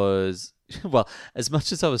episode was, well, as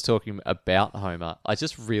much as I was talking about Homer, I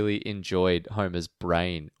just really enjoyed Homer's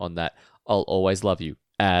brain on that I'll always love you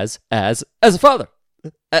as a father.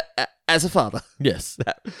 As a father. Yes.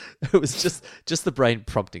 It was just the brain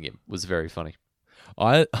prompting him was very funny.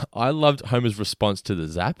 I loved Homer's response to the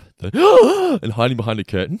zap and hiding behind a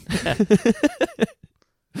curtain.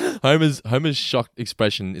 Homer's shocked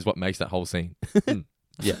expression is what makes that whole scene.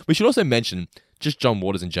 Yeah. We should also mention just John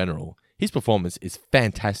Waters in general. His performance is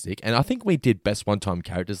fantastic, and I think we did best one-time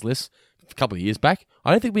characters list a couple of years back.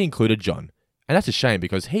 I don't think we included John, and that's a shame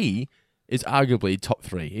because he is arguably top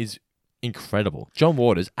 3. He's incredible. John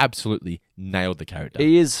Waters absolutely nailed the character.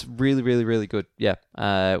 He is really, really, really good. Yeah.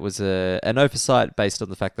 It was an oversight based on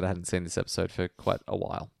the fact that I hadn't seen this episode for quite a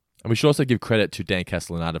while. And we should also give credit to Dan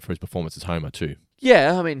Castellaneta for his performance as Homer too.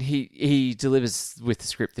 Yeah, I mean, he delivers with the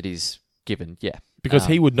script that he's given. Yeah. Because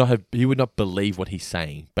he would not believe what he's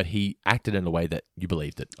saying, but he acted in a way that you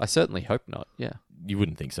believed it. I certainly hope not. Yeah. You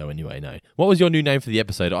wouldn't think so anyway, no. What was your new name for the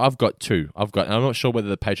episode? I've got 2. And I'm not sure whether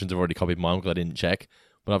the patrons have already copied mine because I didn't check.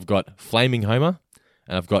 But I've got Flaming Homer,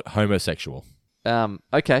 and I've got Homosexual.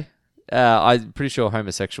 Okay. I'm pretty sure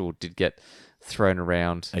Homosexual did get thrown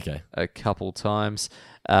around a couple times.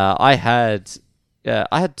 I had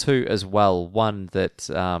 2 as well. One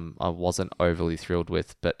that I wasn't overly thrilled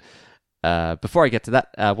with. But before I get to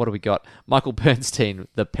that, what do we got? Michael Bernstein,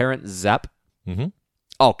 the parent zap. Mm-hmm.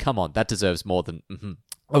 Oh, come on. That deserves more than... Mm-hmm.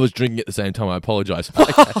 I was drinking at the same time. I apologise.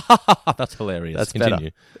 That's hilarious. That's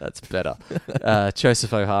Continue. better. That's better.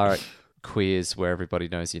 Joseph O'Hara queers where everybody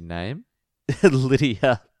knows your name.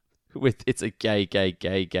 Lydia with it's a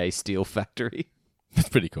gay steel factory. That's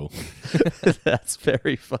pretty cool. That's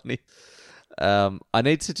very funny. I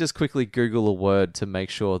need to just quickly Google a word to make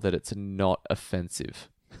sure that it's not offensive.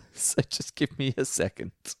 So just give me a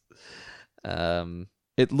second.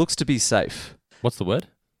 It looks to be safe. What's the word?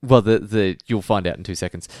 Well, the you'll find out in 2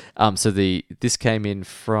 seconds. So this came in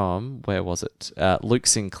from, where was it? Luke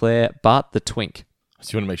Sinclair, Bart the Twink.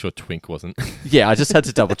 So you want to make sure twink wasn't? Yeah, I just had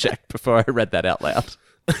to double check before I read that out loud.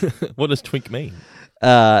 What does twink mean?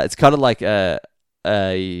 It's kind of like a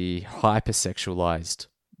hypersexualized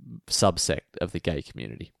subsect of the gay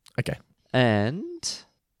community. Okay. And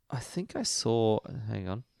I think I saw, hang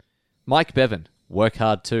on, Mike Bevan, work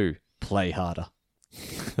hard too, play harder.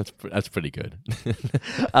 That's pretty good.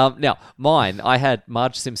 Now, mine, I had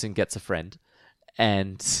Marge Simpson gets a friend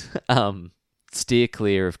and steer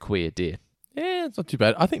clear of queer deer. Yeah, it's not too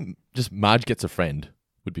bad. I think just Marge gets a friend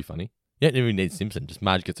would be funny. You don't even need Simpson. Just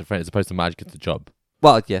Marge gets a friend as opposed to Marge gets a job.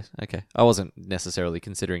 Well, yeah, okay. I wasn't necessarily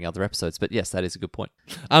considering other episodes, but yes, that is a good point.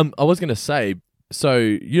 I was going to say, so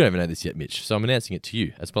you don't even know this yet, Mitch. So I'm announcing it to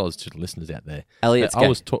you as well as to the listeners out there. Elliot's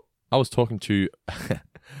I was talking to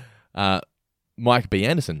Mike B.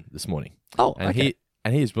 Anderson this morning. Oh, and okay.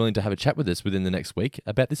 He is willing to have a chat with us within the next week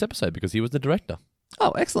about this episode because he was the director.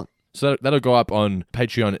 Oh, excellent. So that'll go up on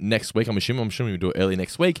Patreon next week. I'm assuming we'll do it early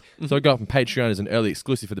next week. Mm-hmm. So it'll go up on Patreon as an early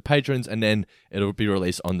exclusive for the patrons, and then it'll be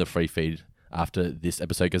released on the free feed after this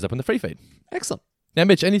episode goes up on the free feed. Excellent. Now,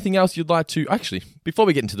 Mitch, anything else you'd like to... Actually, before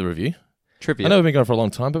we get into the review... Trivia. I know we've been going for a long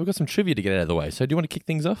time, but we've got some trivia to get out of the way. So do you want to kick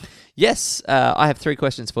things off? Yes. I have 3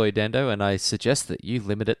 questions for you, Dando, and I suggest that you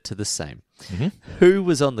limit it to the same. Mm-hmm. Who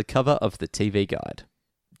was on the cover of the TV Guide?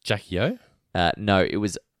 Jackie O? No, it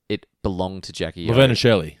was it belonged to Jackie Laverne O. and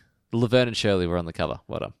Shirley. Laverne and Shirley were on the cover.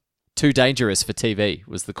 Well done. Too dangerous for TV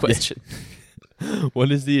was the question.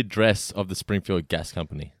 What is the address of the Springfield Gas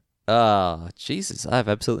Company? Jesus, I have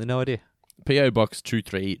absolutely no idea. P.O. Box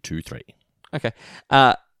 2323. Okay.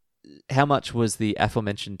 How much was the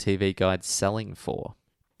aforementioned TV guide selling for?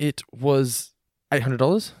 It was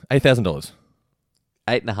 $800? $8,000.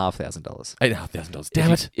 $8,500. $8,500.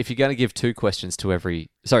 Damn it. If you're going to give two answers to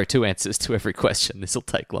every question, this will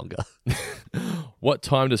take longer. What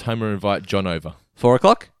time does Homer invite John over? 4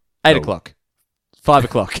 o'clock? 8 Oh. o'clock? 5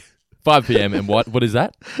 o'clock? 5 p.m. And what? What is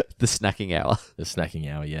that? The snacking hour. The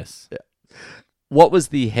snacking hour, yes. What was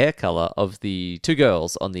the hair color of the two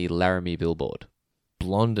girls on the Laramie billboard?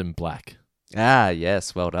 Blonde and black. Ah,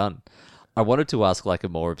 yes, well done. I wanted to ask like a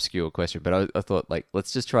more obscure question, but I thought like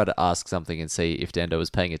let's just try to ask something and see if Dando was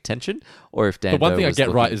paying attention or if Dando one thing I was get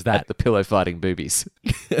right looking is that. at the pillow fighting boobies.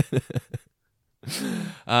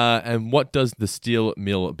 And what does the steel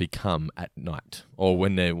mill become at night, or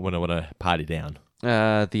when they want to party down?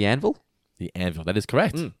 The anvil. The anvil. That is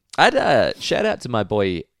correct. I'd shout out to my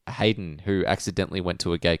boy Hayden, who accidentally went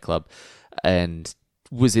to a gay club and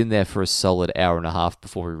was in there for a solid hour and a half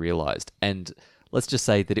before he realized. And let's just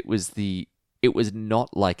say that it was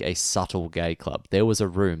not like a subtle gay club. There was a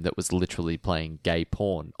room that was literally playing gay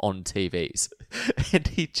porn on TVs, and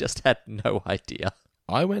he just had no idea.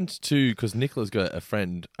 I went to, because Nicola's got a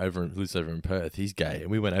friend who lives over in Perth. He's gay,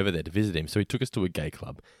 and we went over there to visit him. So he took us to a gay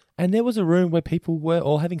club, and there was a room where people were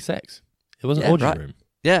all having sex. It was an orgy room.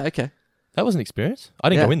 Yeah, okay. That was an experience. I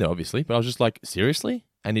didn't go in there, obviously, but I was just like, seriously?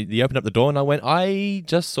 And he opened up the door, and I went, I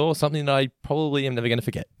just saw something that I probably am never going to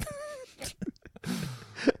forget.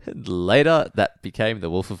 Later, that became The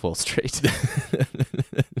Wolf of Wall Street.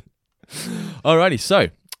 Alrighty, so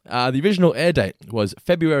the original air date was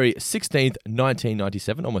February 16th,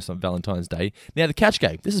 1997, almost on Valentine's Day. Now, the catch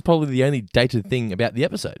game. This is probably the only dated thing about the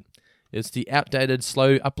episode. It's the outdated,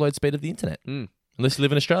 slow upload speed of the internet. Unless you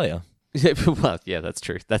live in Australia. Well, yeah, that's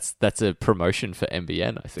true. That's a promotion for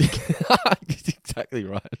NBN, I think. Exactly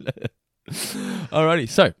right. Alrighty,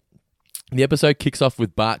 so the episode kicks off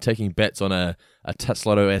with Bart taking bets on a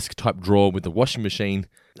Taslotto-esque type drawer with the washing machine.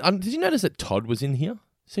 Did you notice that Todd was in here?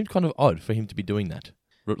 Seemed kind of odd for him to be doing that.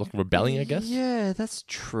 Like rebelling, I guess? Yeah, that's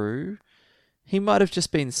true. He might have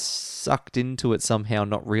just been sucked into it somehow,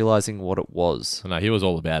 not realizing what it was. No, he was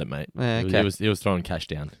all about it, mate. Okay. He was throwing cash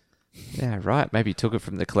down. Yeah, right. Maybe he took it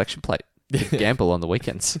from the collection plate. To gamble on the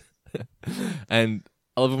weekends. And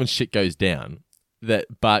I love it when shit goes down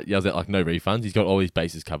that Bart yells out like no refunds. He's got all his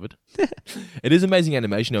bases covered. It is amazing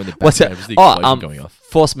animation in the What's background. that? Just the explosion going off.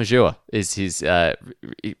 Force majeure is his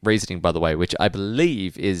reasoning, by the way, which I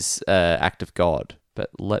believe is act of God. But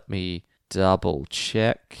let me double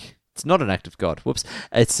check. It's not an act of God. Whoops.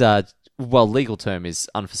 It's legal term is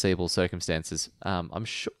unforeseeable circumstances. I'm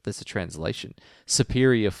sure there's a translation.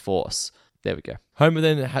 Superior force. There we go. Homer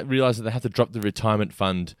then realizes that they have to drop the retirement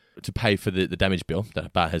fund to pay for the damage bill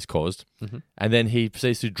that Bart has caused. Mm-hmm. And then he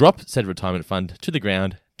proceeds to drop said retirement fund to the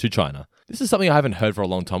ground to China. This is something I haven't heard for a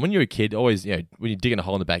long time. When you're a kid, always, when you're digging a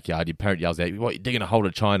hole in the backyard, your parent yells out, "What, you're digging a hole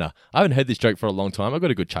to China?" I haven't heard this joke for a long time. I got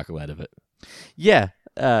a good chuckle out of it. Yeah,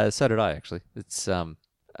 so did I, actually. It's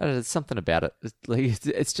something about it.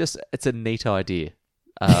 It's a neat idea.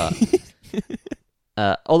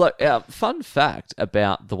 Although, fun fact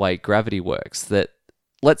about the way gravity works, that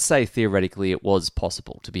let's say theoretically it was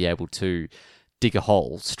possible to be able to dig a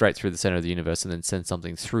hole straight through the center of the universe and then send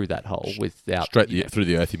something through that hole without... Through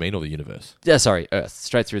the Earth, you mean, or the universe? Yeah, sorry, Earth.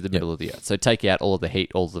 Straight through the middle of the Earth. So take out all of the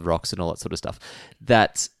heat, all of the rocks and all that sort of stuff.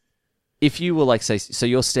 That if you were like, say, so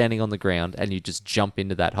you're standing on the ground and you just jump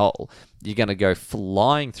into that hole, you're going to go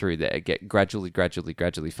flying through there, get gradually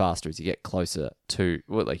faster as you get closer to,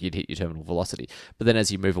 well, like you'd hit your terminal velocity. But then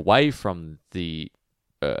as you move away from the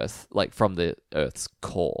Earth, like from the Earth's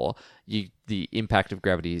core, the impact of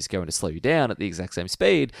gravity is going to slow you down at the exact same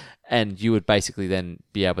speed, and you would basically then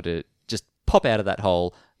be able to just pop out of that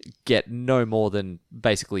hole, get no more than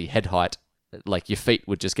basically head height. Like your feet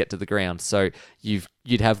would just get to the ground, so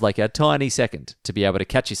you'd have like a tiny second to be able to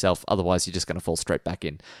catch yourself. Otherwise, you're just going to fall straight back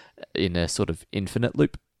in a sort of infinite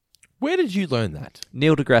loop. Where did you learn that?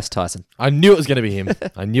 Neil deGrasse Tyson. I knew it was going to be him.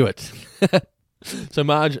 I knew it. So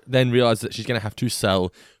Marge then realizes that she's going to have to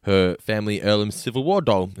sell her family heirloom Civil War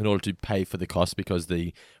doll in order to pay for the cost because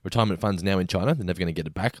the retirement fund's now in China. They're never going to get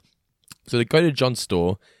it back. So they go to John's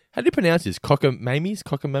store. How do you pronounce this? Cockamamie's?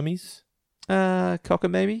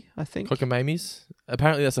 Cockamamie, I think. Cockamamie's.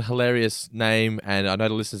 Apparently that's a hilarious name, and I know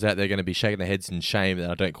the listeners out there are going to be shaking their heads in shame that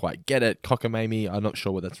I don't quite get it. Cockamamie, I'm not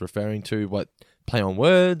sure what that's referring to. What play on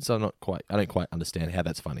words? I don't quite understand how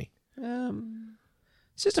that's funny.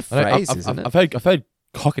 It's just a I know- phrase, isn't it? I've heard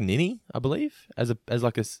cockanini, I believe, as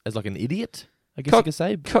like an idiot. I guess you could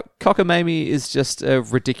say. Cockamamie is just a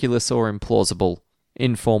ridiculous or implausible,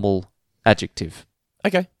 informal adjective.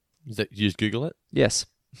 Okay, you just Google it. Yes.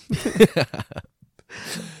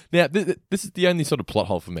 Now, this is the only sort of plot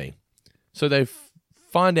hole for me. So they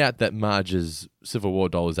find out that Marge's Civil War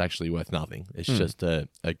doll is actually worth nothing. It's just a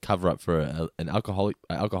cover up for an alcohol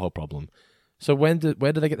problem. So where do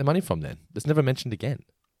they get the money from then? It's never mentioned again.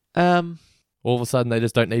 All of a sudden, they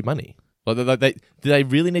just don't need money. Like, do they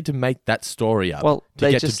really need to make that story up Well, to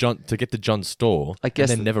they get just- to get to John's store I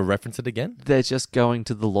guess and then never reference it again? They're just going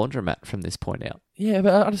to the laundromat from this point out. Yeah,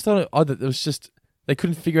 but I just thought it was just they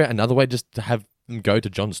couldn't figure out another way just to have them go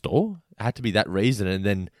to John's store. It had to be that reason, and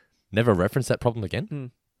then never reference that problem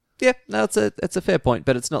again. Yeah, no, it's a fair point,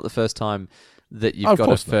 but it's not the first time that you've Of got a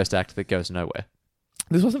course not. first act that goes nowhere.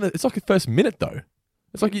 This wasn't. It's like the first minute though.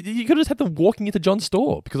 It's like you could have just had them walking into John's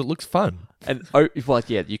store because it looks fun. And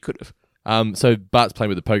yeah, you could have. So Bart's playing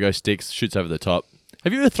with the pogo sticks, shoots over the top.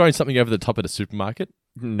 Have you ever thrown something over the top at a supermarket?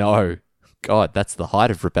 No, God, that's the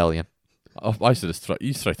height of rebellion. I used to just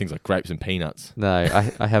throw things like grapes and peanuts.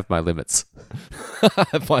 No, I have my limits. I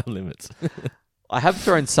have my limits. I have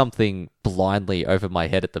thrown something blindly over my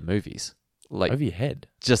head at the movies, like Over your head.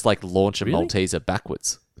 just like launch a Really? Malteser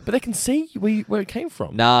backwards. But they can see where it came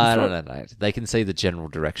from. No. They can see the general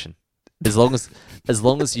direction. As long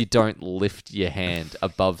as you don't lift your hand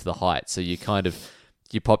above the height, so you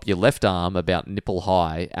pop your left arm about nipple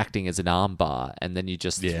high, acting as an arm bar, and then you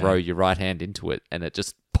just throw your right hand into it, and it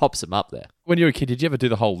just pops them up there. When you were a kid, did you ever do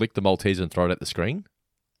the whole lick the Malteser and throw it at the screen?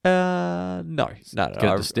 No. Get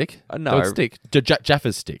it to stick? No. It would stick.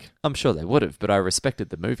 Jaffa's stick. I'm sure they would have, but I respected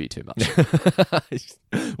the movie too much.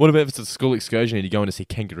 What about if it's a school excursion and you're going to see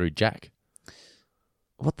Kangaroo Jack?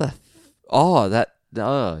 What the?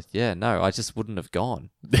 Yeah, no, I just wouldn't have gone.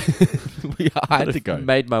 I had to go.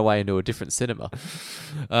 Made my way into a different cinema.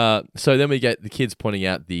 So then we get the kids pointing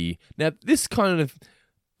out now this kind of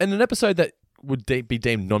in an episode that would be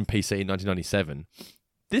deemed non-PC in 1997.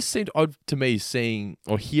 This seemed odd to me, seeing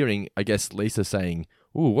or hearing, I guess, Lisa saying,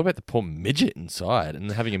 "Ooh, what about the poor midget inside?" and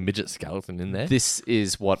having a midget skeleton in there. This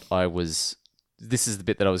is the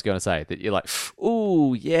bit that I was going to say, that you're like,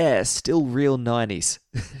 ooh, yeah, still real 90s.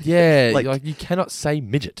 Yeah, like- like you cannot say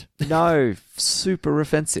midget. No, super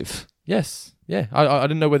offensive. Yes, yeah. I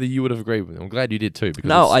didn't know whether you would have agreed with me. I'm glad you did too. Because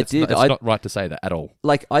No, I it's did. It's not right to say that at all.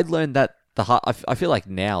 Like, I learned that I feel like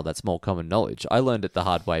now that's more common knowledge. I learned it the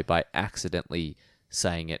hard way by accidentally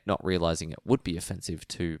saying it, not realizing it would be offensive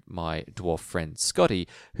to my dwarf friend Scotty,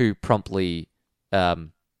 who promptly,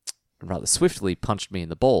 rather swiftly punched me in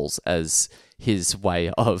the balls as his way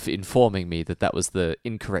of informing me that was the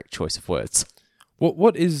incorrect choice of words.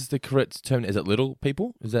 What is the correct term? Is it little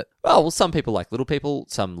people? Is that Well, some people like little people,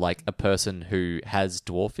 some like a person who has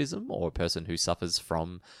dwarfism, or a person who suffers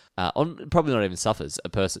from, probably not even suffers,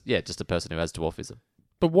 just a person who has dwarfism.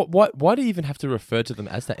 But why do you even have to refer to them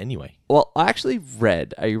as that anyway? Well, I actually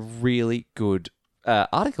read a really good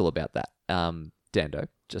article about that, Dando,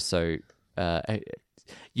 just so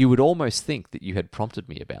you would almost think that you had prompted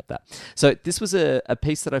me about that. So this was a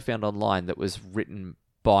piece that I found online that was written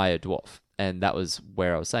by a dwarf, and that was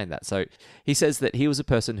where I was saying that. So he says that he was a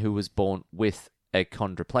person who was born with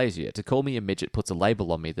achondroplasia. To call me a midget puts a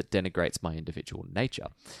label on me that denigrates my individual nature.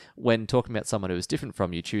 When talking about someone who is different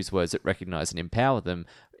from you, choose words that recognize and empower them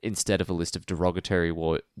instead of a list of derogatory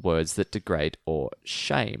words that degrade or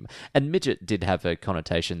shame. And midget did have a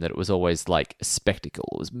connotation that it was always like a spectacle.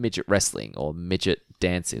 It was midget wrestling or midget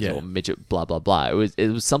dances or midget blah, blah, blah. It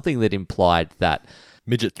was something that implied that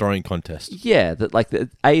Midget throwing contest. yeah, that like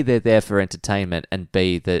A, they're there for entertainment, and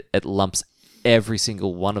B, that it lumps every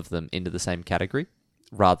single one of them into the same category,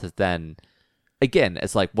 rather than, again,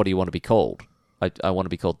 it's like, what do you want to be called? I want to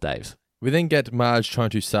be called Dave. We then get Marge trying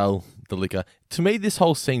to sell the liquor. To me, this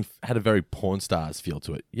whole scene had a very Pawn Stars feel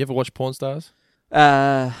to it. You ever watch Pawn Stars?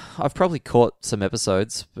 I've probably caught some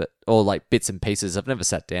episodes, or like bits and pieces. I've never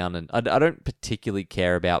sat down, and I don't particularly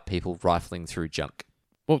care about people rifling through junk.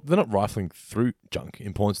 Well, they're not rifling through junk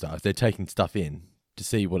in Pawn Stars. They're taking stuff in to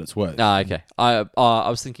see what it's worth. Okay. I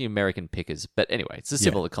was thinking American Pickers, but anyway, it's a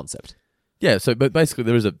similar concept. Yeah, but basically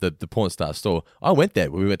there is the Pawn Stars store. I went there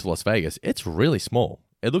when we went to Las Vegas. It's really small.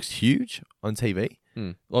 It looks huge on TV.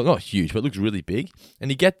 Well, not huge, but it looks really big. And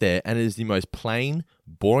you get there, and it is the most plain,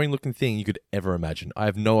 boring-looking thing you could ever imagine. I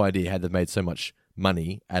have no idea how they've made so much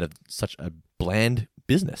money out of such a bland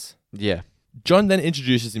business. Yeah. John then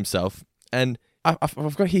introduces himself, and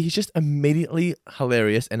I've got here, he's just immediately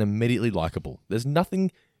hilarious and immediately likable. There's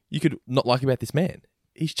nothing you could not like about this man.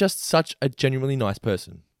 He's just such a genuinely nice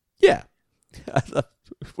person. Yeah.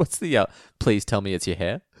 What's the please tell me it's your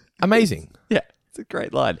hair? Amazing. Yeah, it's a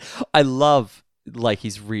great line. I love like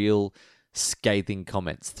his real scathing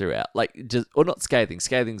comments throughout. Like just or not scathing.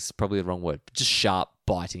 Scathing's probably the wrong word. But just sharp,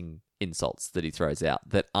 biting insults that he throws out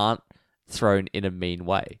that aren't thrown in a mean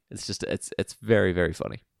way. It's just it's very, very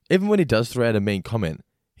funny. Even when he does throw out a mean comment,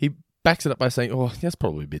 he backs it up by saying, "Oh, that's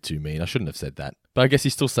probably a bit too mean. I shouldn't have said that." But I guess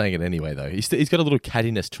he's still saying it anyway, though. He's got a little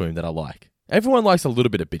cattiness to him that I like. Everyone likes a little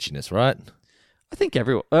bit of bitchiness, right? I think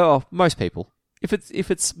most people. If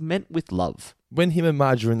it's meant with love. When him and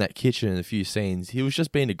Marge were in that kitchen in a few scenes, he was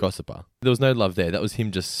just being a gossiper. There was no love there. That was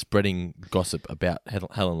him just spreading gossip about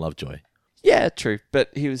Helen Lovejoy. Yeah, true. But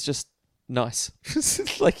he was just nice.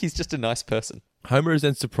 Like, he's just a nice person. Homer is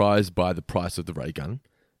then surprised by the price of the ray gun,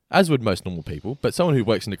 as would most normal people. But someone who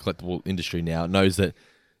works in the collectible industry now knows that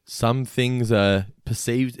some things are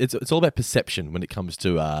perceived. It's all about perception when it comes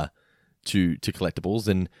to collectibles,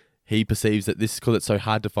 and he perceives that this, because it's so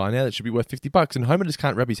hard to find out, it should be worth $50. And Homer just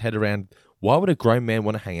can't wrap his head around, why would a grown man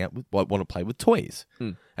want to hang out with, want to play with toys?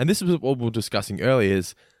 And this is what we were discussing earlier,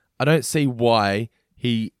 is I don't see why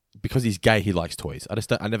because he's gay, he likes toys.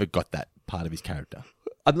 I never got that part of his character.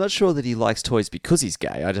 I'm not sure that he likes toys because he's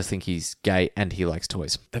gay. I just think he's gay and he likes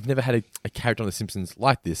toys. They've never had a character on The Simpsons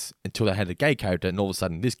like this until they had a gay character, and all of a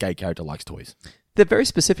sudden this gay character likes toys. They're very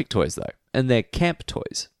specific toys, though, and they're camp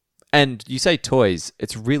toys. And you say toys,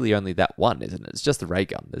 it's really only that one, isn't it? It's just the ray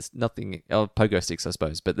gun. There's nothing... Oh, pogo sticks, I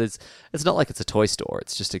suppose. But it's not like it's a toy store.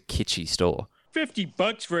 It's just a kitschy store.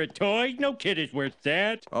 $50 for a toy? No kid is worth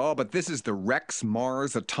that. Oh, but this is the Rex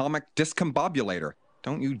Mars Atomic Discombobulator.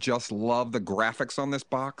 Don't you just love the graphics on this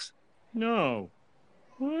box? No.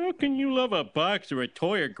 How can you love a box or a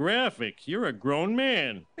toy or graphics? You're a grown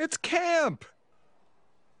man. It's camp!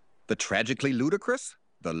 The tragically ludicrous?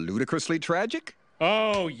 The ludicrously tragic?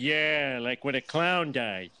 Oh, yeah, like when a clown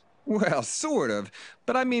dies. Well, sort of.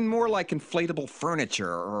 But I mean more like inflatable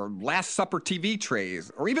furniture, or Last Supper TV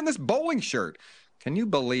trays, or even this bowling shirt. Can you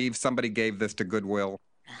believe somebody gave this to Goodwill?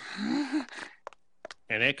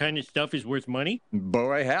 And that kind of stuff is worth money?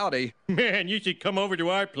 Boy, howdy. Man, you should come over to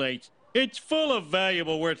our place. It's full of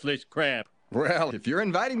valuable, worthless crap. Well, if you're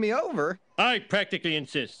inviting me over... I practically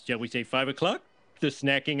insist. Shall we say 5 o'clock? The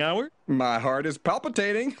snacking hour? My heart is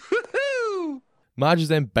palpitating. Woohoo! Marge is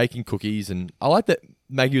then baking cookies, and I like that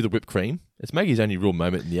Maggie with the whipped cream. It's Maggie's only real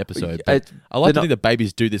moment in the episode. But I like to think that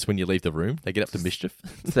babies do this when you leave the room. They get up to mischief.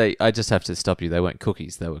 I just have to stop you. They weren't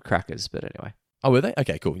cookies. They were crackers, but anyway. Oh, were they?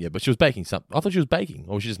 Okay, cool. Yeah, but she was baking something. I thought she was baking,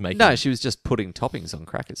 or was she just making? No, she was just putting toppings on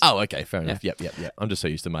crackers. Oh, okay, fair enough. Yep. I'm just so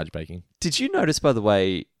used to Marge baking. Did you notice, by the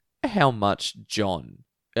way, how much John...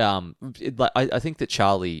 I think that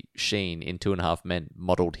Charlie Sheen in 2.5 Men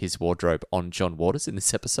modelled his wardrobe on John Waters in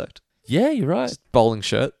this episode. Yeah, you're right. Just bowling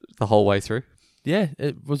shirt the whole way through. Yeah,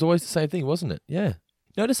 it was always the same thing, wasn't it? Yeah.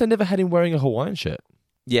 Notice they never had him wearing a Hawaiian shirt.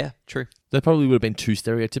 Yeah, true. That probably would have been too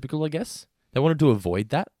stereotypical, I guess. They wanted to avoid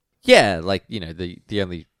that. Yeah, like, you know, the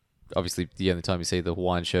only time you see the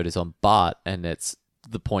Hawaiian shirt is on Bart, and it's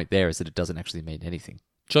the point there is that it doesn't actually mean anything.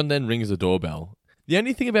 John then rings the doorbell. The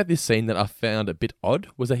only thing about this scene that I found a bit odd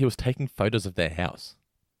was that he was taking photos of their house.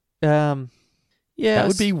 Yeah, that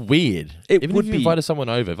would be weird. Even if you invited someone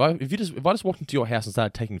over, if I just walked into your house and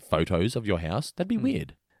started taking photos of your house, that'd be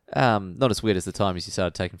weird. Not as weird as the time you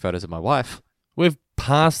started taking photos of my wife. We've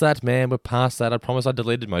passed that, man. We're past that. I promise I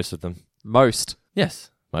deleted most of them. Most?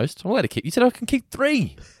 Yes, most. I'm allowed to keep. You said I can keep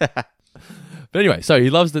 3. But anyway, so he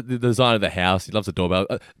loves the design of the house. He loves the doorbell.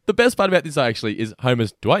 The best part about this actually is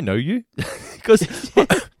Homer's, do I know you?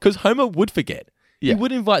 Because Homer would forget. Yeah. He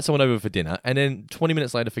would invite someone over for dinner and then 20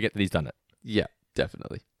 minutes later forget that he's done it. Yeah,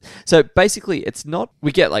 definitely. So basically, it's not...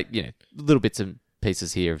 We get like, you know, little bits and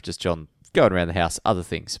pieces here of just John going around the house, other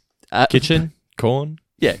things. Kitchen, corn.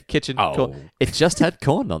 Yeah, kitchen, corn. It just had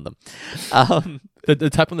corn on them. The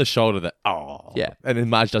tap on the shoulder that, yeah. And then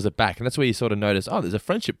Marge does it back. And that's where you sort of notice, there's a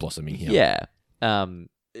friendship blossoming here. Yeah.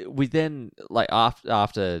 We then, like,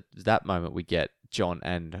 after that moment, we get John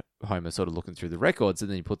and Homer sort of looking through the records,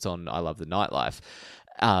 and then he puts on I Love the Nightlife.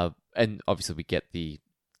 And obviously we get the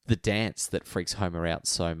dance that freaks Homer out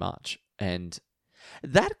so much. And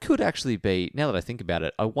that could actually be, now that I think about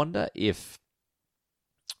it, I wonder if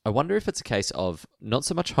it's a case of not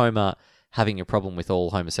so much Homer having a problem with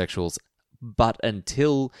all homosexuals, but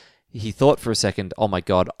until he thought for a second, oh my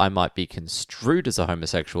God, I might be construed as a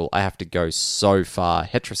homosexual. I have to go so far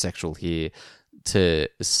heterosexual here to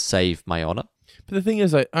save my honor. But the thing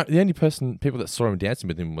is, the only people that saw him dancing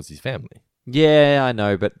with him was his family. Yeah, I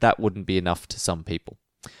know, but that wouldn't be enough to some people.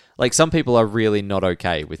 Like, some people are really not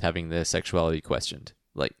okay with having their sexuality questioned.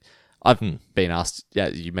 Like, I've been asked,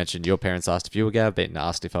 you mentioned your parents asked if you were gay. I've been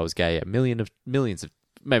asked if I was gay millions of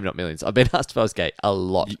maybe not millions. I've been asked if I was gay a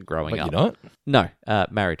lot growing But up. you're not? No,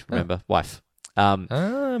 married. Remember, wife.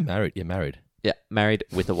 Married. You're married. Yeah, married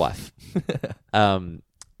with a wife.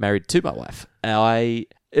 Married to my wife.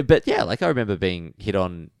 But yeah, like I remember being hit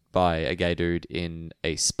on by a gay dude in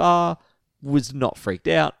a spa, was not freaked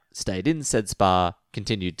out, stayed in said spa,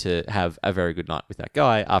 continued to have a very good night with that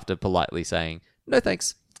guy after politely saying, no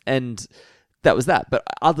thanks. And that was that. But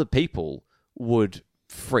other people would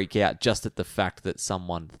freak out just at the fact that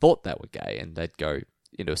someone thought they were gay, and they'd go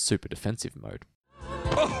into a super defensive mode.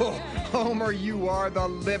 Oh, Homer, you are the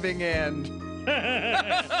living end.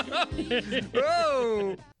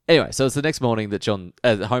 Oh. Anyway, so it's the next morning that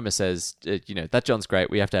Homer says, that John's great.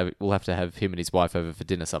 We'll have to have him and his wife over for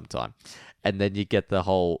dinner sometime. And then you get the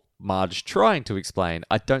whole Marge trying to explain,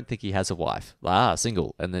 I don't think he has a wife.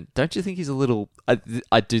 Single. And then, don't you think he's a little...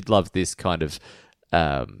 I did love this kind of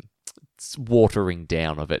watering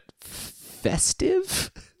down of it.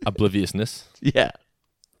 Festive? Obliviousness. Yeah.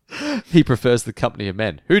 He prefers the company of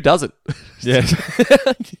men. Who doesn't? Yeah.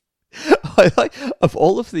 I like, of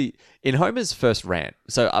all of the... In Homer's first rant,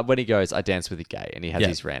 so when he goes, I dance with a gay, and he has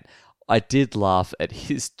his rant, I did laugh at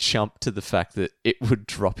his jump to the fact that it would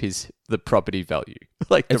drop the property value.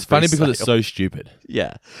 Like It's funny because it's so stupid.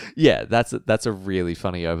 Yeah, that's a really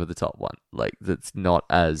funny over the top one. Like that's not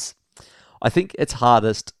as. I think it's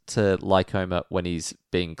hardest to like Homer when he's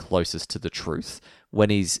being closest to the truth. When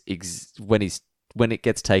it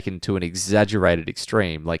gets taken to an exaggerated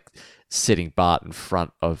extreme, like sitting Bart in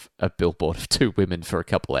front of a billboard of two women for a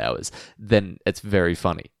couple hours, then it's very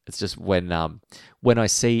funny. It's just when I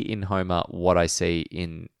see in Homer what I see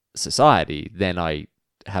in society, then I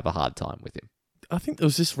have a hard time with him. I think there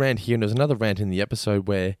was this rant here, and there was another rant in the episode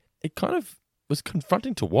where it kind of was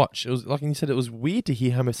confronting to watch. It was like you said, it was weird to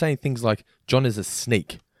hear Homer saying things like John is a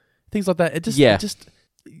sneak, things like that.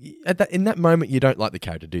 In that moment, you don't like the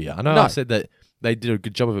character, do you? I know I said that they did a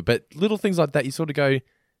good job of it, but little things like that, you sort of go,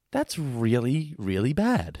 that's really, really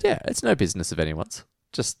bad. Yeah, it's no business of anyone's.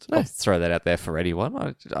 I'll throw that out there for anyone.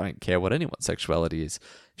 I don't care what anyone's sexuality is.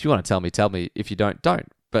 If you want to tell me, tell me. If you don't.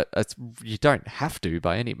 But you don't have to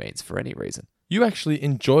by any means for any reason. You actually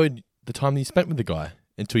enjoyed the time that you spent with the guy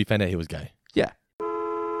until you found out he was gay. Yeah.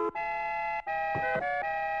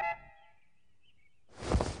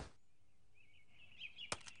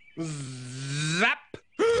 Zap!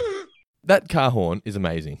 That car horn is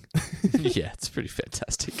amazing. Yeah, it's pretty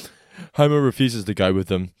fantastic. Homer refuses to go with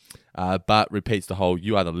them. Bart repeats the whole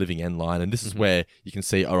 "you are the living end" line, and this is where you can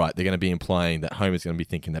see, all right, they're going to be implying that Homer's going to be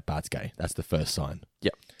thinking that Bart's gay. That's the first sign.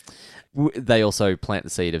 Yep. They also plant the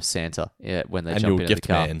seed of Santa when they jump into the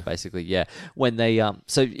car. Man. Basically, yeah. When they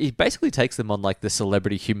so he basically takes them on like the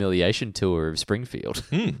celebrity humiliation tour of Springfield,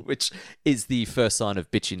 which is the first sign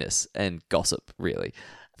of bitchiness and gossip. Really,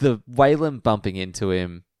 the Waylon bumping into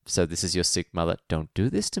him. So this is your sick mother. Don't do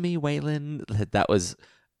this to me, Waylon. That was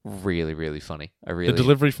really, really funny. The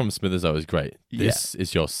delivery from Smithers though is great. This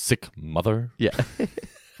is your sick mother. Yeah.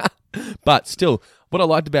 But still, what I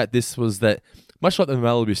liked about this was that, much like the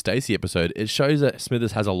Malibu Stacy episode, it shows that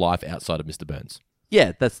Smithers has a life outside of Mr. Burns.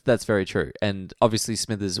 Yeah, that's very true. And obviously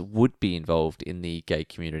Smithers would be involved in the gay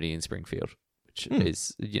community in Springfield, which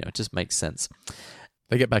is, it just makes sense.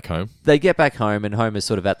 They get back home. And Homer's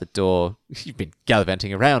sort of at the door. You've been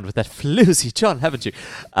gallivanting around with that floozy John, haven't you?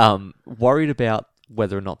 Worried about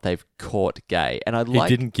whether or not they've caught gay. And He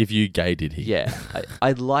didn't give you gay, did he? Yeah.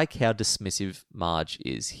 I like how dismissive Marge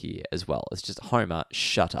is here as well. It's just, Homer,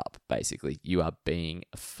 shut up, basically. You are being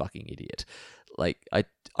a fucking idiot. Like,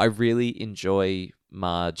 I really enjoy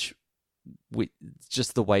Marge with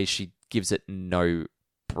just the way she gives it no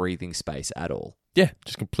breathing space at all. Yeah,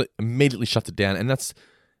 just immediately shuts it down. And that's,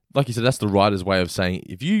 like you said, that's the writer's way of saying,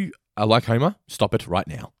 if you are like Homer, stop it right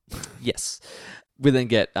now. Yes. We then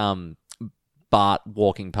get Bart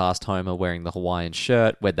walking past Homer wearing the Hawaiian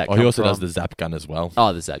shirt. Where'd that come from? He also does the zap gun as well.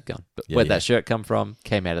 Oh, the zap gun. But where'd that shirt come from?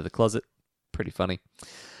 Came out of the closet. Pretty funny.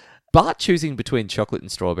 Bart choosing between chocolate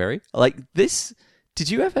and strawberry. Like this... Did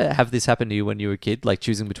you ever have this happen to you when you were a kid? Like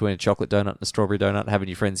choosing between a chocolate donut and a strawberry donut, having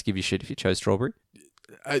your friends give you shit if you chose strawberry?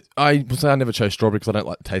 I never chose strawberry because I don't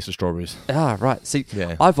like the taste of strawberries. Ah, right. See,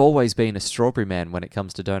 I've always been a strawberry man when it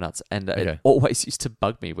comes to donuts, and it always used to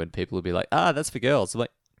bug me when people would be like, that's for girls. I'm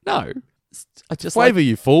like, no. I just Flavor,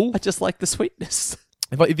 you fool. I just like the sweetness.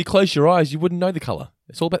 If you close your eyes, you wouldn't know the colour.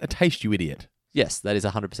 It's all about the taste, you idiot. Yes, that is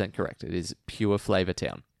 100% correct. It is pure flavour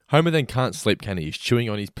town. Homer then can't sleep, can he? He's chewing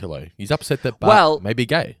on his pillow. He's upset that Bart may be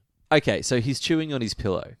gay. Okay, so he's chewing on his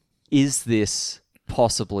pillow. Is this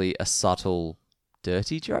possibly a subtle,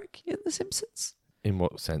 dirty joke in The Simpsons? In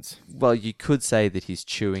what sense? Well, you could say that he's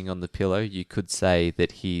chewing on the pillow. You could say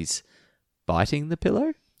that he's biting the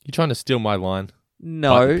pillow? You trying to steal my line? No,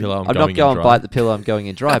 Bite the pillow, I'm not going in going dry. bite the pillow, I'm going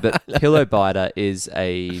in dry. But pillow biter is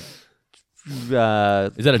a Is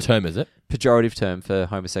that a term, is it? pejorative term for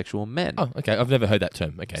homosexual men. Oh, okay. I've never heard that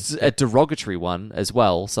term. Okay. It's a derogatory one as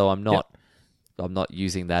well, so I'm not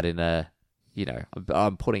using that in a,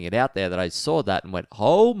 I'm putting it out there that I saw that and went,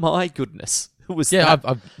 "Oh my goodness." Yeah,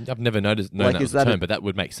 that I've never known Like, that is was a that a term, but that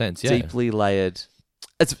would make sense. Yeah. deeply layered.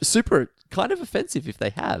 It's super kind of offensive if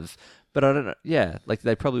they have, but I don't know. Yeah, like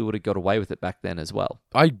they probably would have got away with it back then as well.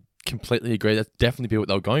 I completely agree. That's definitely what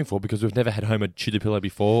they were going for because we've never had Homer chew the pillow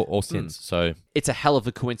before or since. So It's a hell of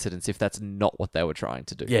a coincidence if that's not what they were trying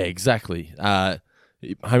to do. yeah, exactly.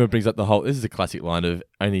 Homer brings up the whole. This is a classic line of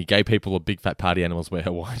only gay people or big fat party animals wear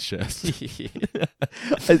Hawaiian shirts.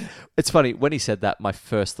 It's funny when he said that. My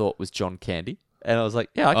first thought was John Candy, and I was like,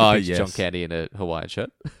 "Yeah, I can picture John Candy in a Hawaiian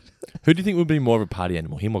shirt." Who do you think would be more of a party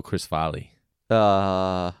animal, him or Chris Farley?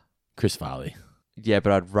 Chris Farley. Yeah,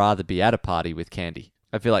 but I'd rather be at a party with Candy.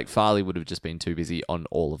 I feel like Farley would have just been too busy on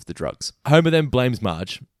all of the drugs. Homer then blames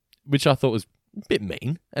Marge, which I thought was a bit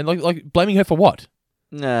mean, and like blaming her for what?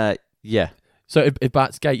 Yeah. So if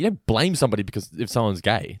Bart's gay, you don't blame somebody because if someone's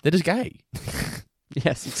gay, they're just gay.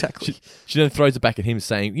 Yes, exactly. She then throws it back at him,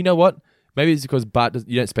 saying, "You know what? Maybe it's because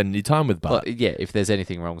you don't spend any time with Bart." Well, yeah, if there's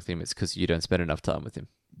anything wrong with him, it's because you don't spend enough time with him.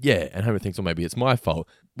 Yeah, and Homer thinks, well, maybe it's my fault.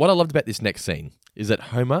 What I loved about this next scene is that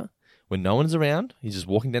Homer, when no one's around, he's just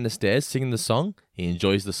walking down the stairs singing the song. He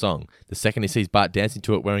enjoys the song. The second he sees Bart dancing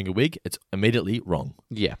to it wearing a wig, it's immediately wrong.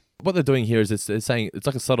 Yeah. What they're doing here is it's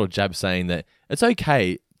like a subtle jab saying that it's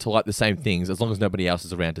okay to like the same things as long as nobody else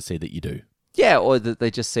is around to see that you do. Yeah, or that they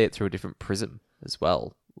just see it through a different prism as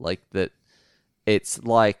well. Like that, it's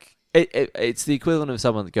like it's the equivalent of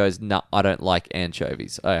someone that goes, "No, I don't like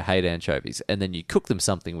anchovies. I hate anchovies," and then you cook them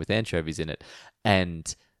something with anchovies in it,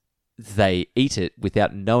 and they eat it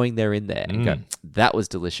without knowing they're in there and go, "That was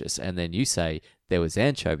delicious," and then you say there was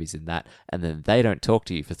anchovies in that, and then they don't talk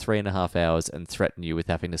to you for 3.5 hours and threaten you with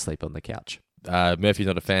having to sleep on the couch. Murphy's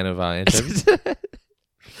not a fan of anchovies.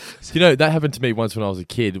 That happened to me once when I was a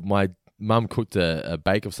kid. My mum cooked a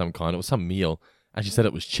bake of some kind. It was some meal. And she said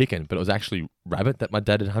it was chicken, but it was actually rabbit that my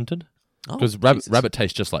dad had hunted. Because rabbit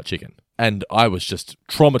tastes just like chicken. And I was just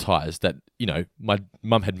traumatized that, my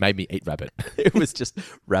mum had made me eat rabbit. It was just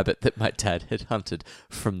rabbit that my dad had hunted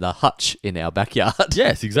from the hutch in our backyard.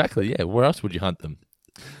 Yes, exactly. Yeah, where else would you hunt them?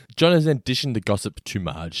 John has then dishing the gossip to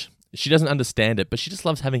Marge. She doesn't understand it, but she just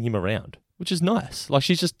loves having him around, which is nice. Like,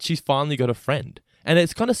 she's finally got a friend. And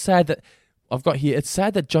it's kind of sad that I've got here, it's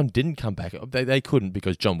sad that John didn't come back. They couldn't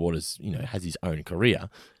because John Waters, has his own career.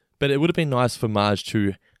 But it would have been nice for Marge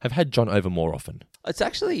to have had John over more often. It's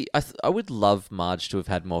actually, I would love Marge to have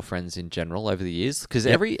had more friends in general over the years. Because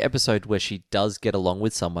every episode where she does get along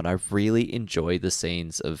with someone, I really enjoy the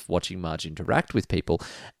scenes of watching Marge interact with people.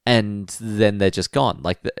 And then they're just gone.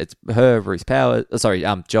 Like, it's her, Ruth Powers,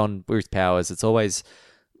 John, Ruth Powers. It's always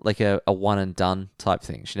like a one and done type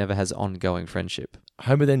thing. She never has ongoing friendship.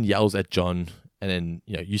 Homer then yells at John, and then,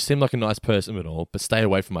 you seem like a nice person and all, but stay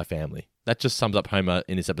away from my family. That just sums up Homer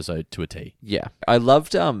in this episode to a T. Yeah. I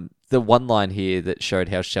loved the one line here that showed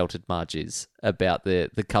how sheltered Marge is about the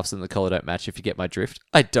cuffs and the collar don't match, if you get my drift.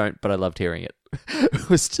 I don't, but I loved hearing it. It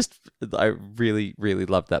was just, I really, really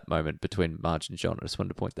loved that moment between Marge and John. I just wanted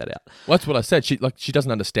to point that out. Well, that's what I said. She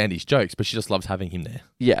doesn't understand his jokes, but she just loves having him there.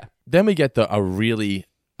 Yeah. Then we get a really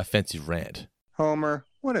offensive rant. Homer,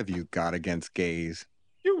 what have you got against gays?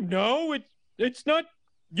 It's not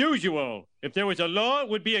usual. If there was a law, it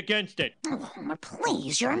would be against it. Oh, Homer,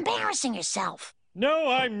 please, you're embarrassing yourself. No,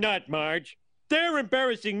 I'm not, Marge. They're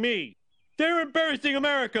embarrassing me. They're embarrassing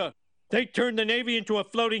America. They turned the Navy into a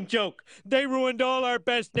floating joke. They ruined all our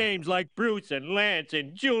best names like Bruce and Lance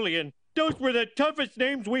and Julian. Those were the toughest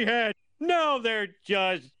names we had. Now they're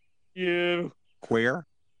just... Queer?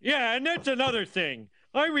 Yeah, and that's another thing.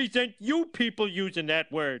 I resent you people using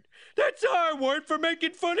that word. That's our word for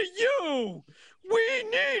making fun of you. We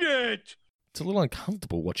need it. It's a little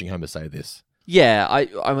uncomfortable watching Homer say this. Yeah,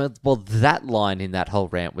 I mean, well, that line in that whole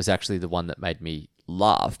rant was actually the one that made me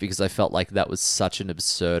laugh because I felt like that was such an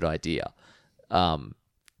absurd idea.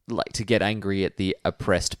 Like to get angry at the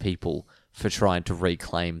oppressed people for trying to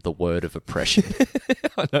reclaim the word of oppression.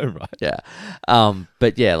 I know, right? Yeah.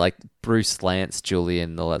 But yeah, like Bruce, Lance,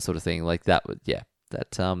 Julian, all that sort of thing. Like that,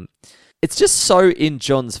 it's just so in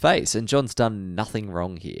John's face, and John's done nothing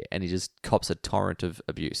wrong here, and he just cops a torrent of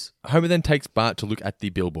abuse. Homer then takes Bart to look at the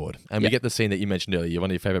billboard, and we Yep. get the scene that you mentioned earlier,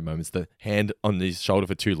 one of your favourite moments, the hand on his shoulder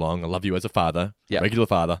for too long, I love you as a father, Yep. regular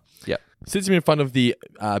father. Yep. Sits him in front of the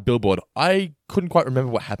billboard. I couldn't quite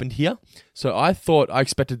remember what happened here, so I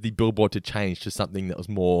expected the billboard to change to something that was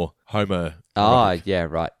more Homer. Yeah,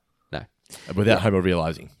 right. No. Without Homer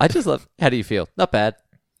realizing. I just love, how do you feel? Not bad.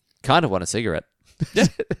 Kind of want a cigarette. Yeah.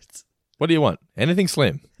 What do you want? Anything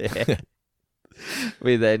slim.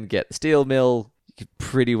 We then get the steel mill. You could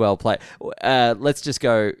pretty well play. Let's just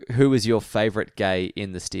go, who was your favorite gay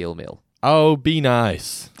in the steel mill? Oh, be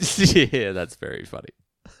nice. Yeah, that's very funny.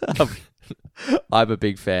 I'm a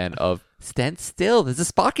big fan of stand still. There's a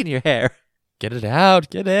spark in your hair. Get it out.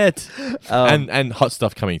 Get it. And hot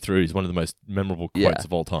stuff coming through is one of the most memorable quotes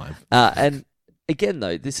of all time. And again,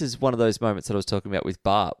 though, this is one of those moments that I was talking about with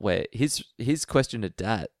Bart, where his question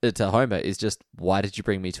to Homer is just, why did you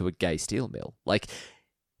bring me to a gay steel mill? Like,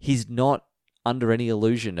 he's not under any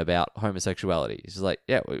illusion about homosexuality. He's just like,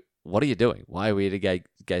 yeah, what are you doing? Why are we at a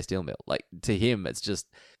gay steel mill? Like, to him, it's just,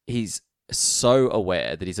 he's so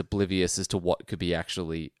aware that he's oblivious as to what could be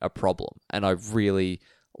actually a problem. And I really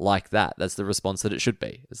like that. That's the response that it should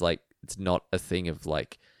be. It's like, it's not a thing of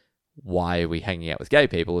like, why are we hanging out with gay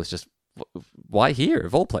people? It's just, why here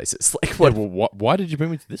of all places? Like, what? Yeah, well, why did you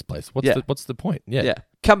bring me to this place? What's the point? Yeah.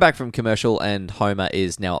 Come back from commercial, and Homer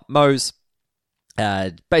is now at Moe's,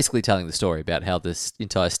 basically telling the story about how this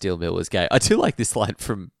entire steel mill is gay. I do like this line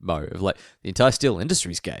from Moe of like, the entire steel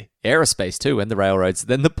industry's gay, aerospace too, and the railroads,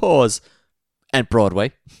 then the pause, and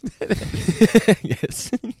Broadway.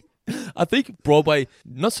 Yes. I think Broadway,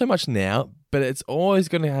 not so much now, but it's always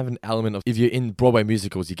going to have an element of, if you're in Broadway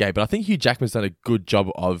musicals, you're gay. But I think Hugh Jackman's done a good job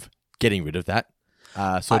of getting rid of that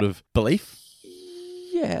sort of belief.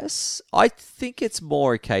 Yes. I think it's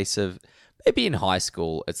more a case of, maybe in high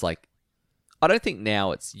school, it's like, I don't think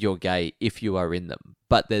now it's you're gay if you are in them,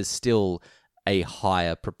 but there's still a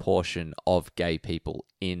higher proportion of gay people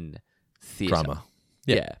in theatre. Drama.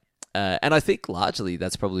 Yeah. And I think largely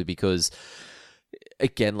that's probably because,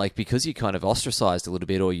 again, like, because you're kind of ostracized a little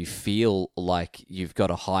bit, or you feel like you've got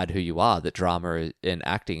to hide who you are, that drama and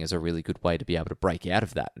acting is a really good way to be able to break out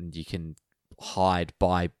of that. And you can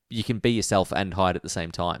you can be yourself and hide at the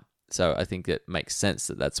same time. So I think it makes sense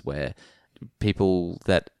that that's where people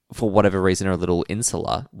that, for whatever reason, are a little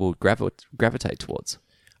insular will gravitate towards.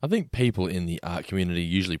 I think people in the art community are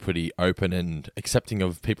usually pretty open and accepting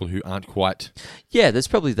of people who aren't quite... Yeah, there's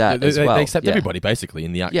probably that as well. They accept everybody, basically,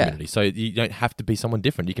 in the art community. So you don't have to be someone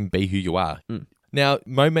different. You can be who you are. Now,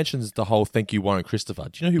 Moe mentions the whole thank you, Warren Christopher.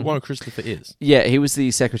 Do you know who Warren Christopher is? Yeah, he was the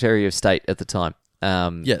Secretary of State at the time.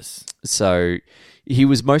 Yes. So he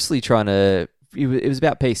was mostly trying to... It was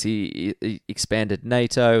about peace. He expanded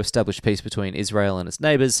NATO, established peace between Israel and its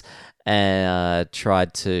neighbors, and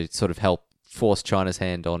tried to sort of help force China's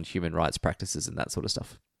hand on human rights practices and that sort of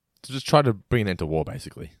stuff. So just try to bring an end to war,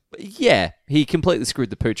 basically. Yeah, he completely screwed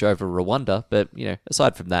the pooch over Rwanda, but,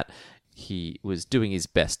 aside from that, he was doing his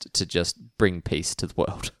best to just bring peace to the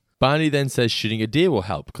world. Barney then says shooting a deer will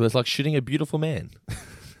help, because it's like shooting a beautiful man.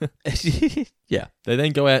 Yeah. They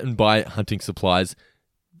then go out and buy hunting supplies.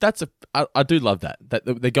 I do love that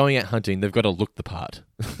they're going out hunting. They've got to look the part.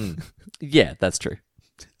 Yeah, that's true.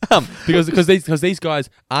 Because these guys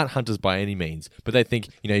aren't hunters by any means, but they think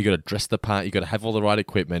you got to dress the part, you got to have all the right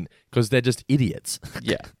equipment, because they're just idiots.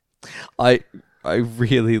 Yeah, I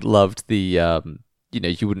really loved the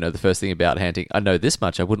you wouldn't know the first thing about hunting. I know this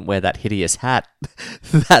much. I wouldn't wear that hideous hat.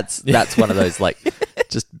 That's one of those like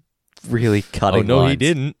just really cutting. Oh no, lines. he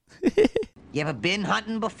didn't. You ever been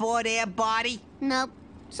hunting before there, Barty? Nope.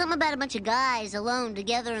 Something about a bunch of guys alone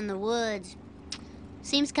together in the woods.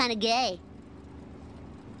 Seems kind of gay.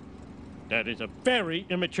 That is a very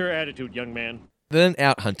immature attitude, young man. They're then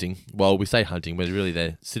out hunting. Well, we say hunting, but really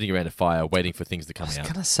they're sitting around a fire waiting for things to come out. I was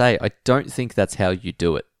going to say, I don't think that's how you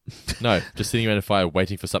do it. No, just sitting around a fire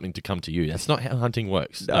waiting for something to come to you. That's not how hunting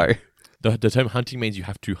works. No. The term hunting means you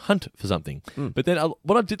have to hunt for something. But then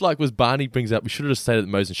what I did like was Barney brings up, we should have just said that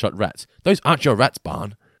Moe's shot rats. Those aren't your rats,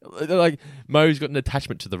 Barn. They're like, Moe's got an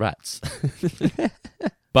attachment to the rats.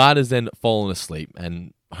 Bart has then fallen asleep,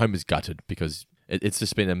 and Homer's gutted because it's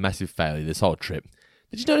just been a massive failure this whole trip.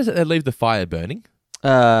 Did you notice that they leave the fire burning?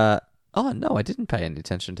 Oh, no, I didn't pay any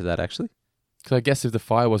attention to that, actually. Because I guess if the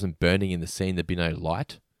fire wasn't burning in the scene, there'd be no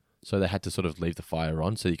light. So they had to sort of leave the fire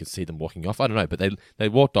on so you could see them walking off. I don't know, but they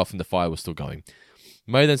walked off and the fire was still going.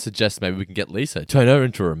 Moe then suggests maybe we can get Lisa, turn her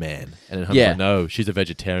into a man. And then Homer's like, no, she's a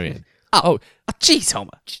vegetarian. Oh, jeez,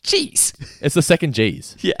 Homer. Jeez. It's the second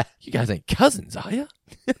G's. Yeah. You guys ain't cousins, are you?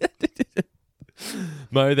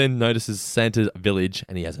 Moe then notices Santa's village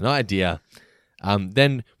and he has an idea.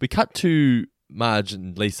 Then we cut to Marge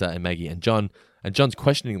and Lisa and Maggie and John. And John's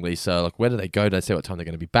questioning Lisa, like, where do they go? Do they say what time they're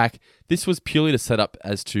going to be back? This was purely to set up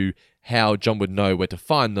as to how John would know where to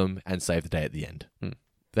find them and save the day at the end.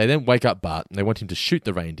 They then wake up Bart and they want him to shoot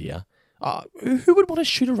the reindeer. Who would want to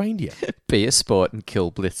shoot a reindeer? Be a sport and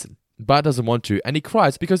kill Blitzen. Bart doesn't want to, and he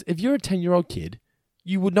cries because if you're a 10-year-old kid,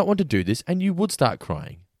 you would not want to do this, and you would start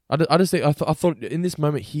crying. I thought in this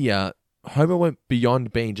moment here, Homer went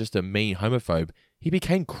beyond being just a mean homophobe. He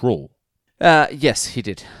became cruel. Yes, he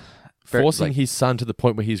did. Forcing his son to the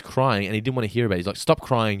point where he's crying, and he didn't want to hear about it. He's like, stop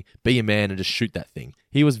crying, be a man, and just shoot that thing.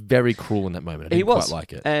 He was very cruel in that moment. I didn't quite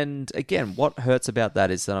like it. And again, what hurts about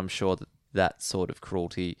that is that I'm sure that sort of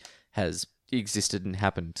cruelty has existed and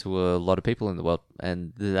happened to a lot of people in the world,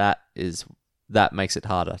 and that makes it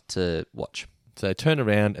harder to watch. So they turn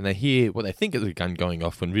around and they hear what they think is a gun going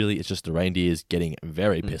off when really it's just the reindeers getting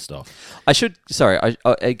very pissed off.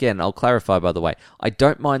 I'll clarify, by the way. I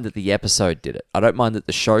don't mind that the episode did it. I don't mind that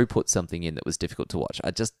the show put something in that was difficult to watch.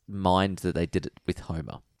 I just mind that they did it with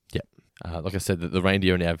Homer. Yep. Like I said, the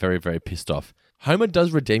reindeer are now very, very pissed off. Homer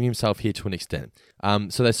does redeem himself here to an extent.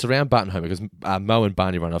 So they surround Bart and Homer because Moe and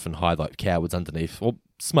Barney run off and hide like cowards underneath, or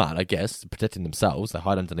smart, I guess, protecting themselves. They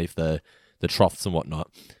hide underneath the troughs and whatnot.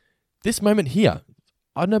 This moment here,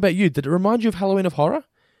 I don't know about you, did it remind you of Halloween of Horror?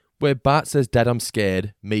 Where Bart says, "Dad, I'm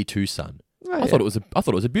scared. Me too, son." I thought it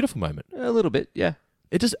was a beautiful moment. A little bit, yeah.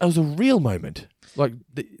 It was a real moment. Like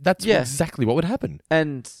that's exactly what would happen.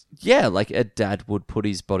 And yeah, like a dad would put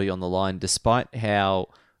his body on the line, despite how,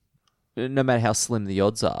 no matter how slim the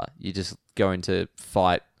odds are, you're just going to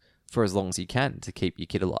fight for as long as you can to keep your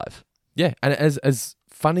kid alive. Yeah, and as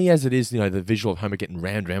funny as it is, the visual of Homer getting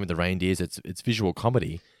rammed around with the reindeers, it's visual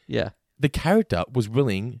comedy. Yeah. The character was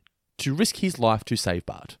willing to risk his life to save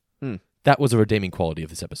Bart. That was a redeeming quality of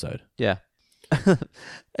this episode. Yeah. Homer,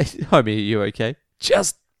 are you okay?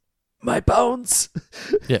 Just my bones.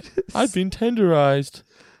 Yeah. I've been tenderized.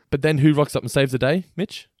 But then who rocks up and saves the day,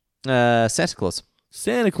 Mitch? Santa Claus.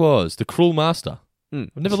 Santa Claus, the cruel master.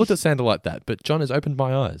 I've never looked at Santa like that, but John has opened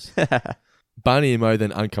my eyes. Barney and Moe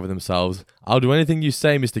then uncover themselves. I'll do anything you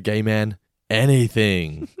say, Mr. Gay Man.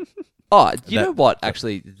 Anything. Oh, you know what?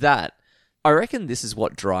 Actually, I reckon this is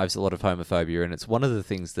what drives a lot of homophobia, and it's one of the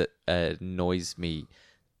things that annoys me.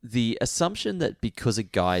 The assumption that because a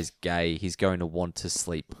guy's gay, he's going to want to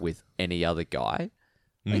sleep with any other guy.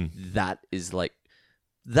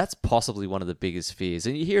 That's possibly one of the biggest fears.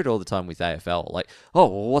 And you hear it all the time with AFL. Like, oh,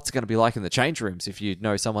 well, what's it going to be like in the change rooms if you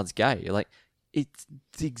know someone's gay? You're like, it's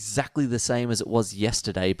exactly the same as it was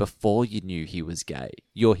yesterday before you knew he was gay.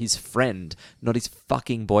 You're his friend, not his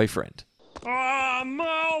fucking boyfriend. Ah,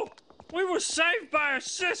 Mo! We were saved by a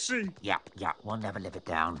sissy! Yeah, we'll never live it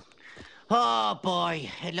down. Oh, boy,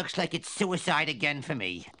 it looks like it's suicide again for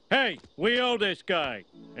me. Hey, we owe this guy,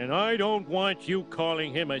 and I don't want you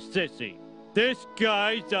calling him a sissy. This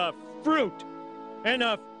guy's a fruit, and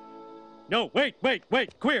a... No, wait,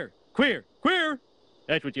 queer!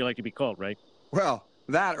 That's what you like to be called, right? Well,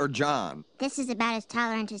 that or John. This is about as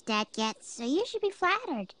tolerant as Dad gets, so you should be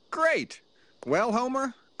flattered. Great. Well,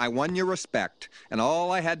 Homer, I won your respect, and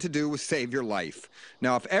all I had to do was save your life.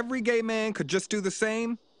 Now, if every gay man could just do the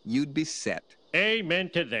same, you'd be set. Amen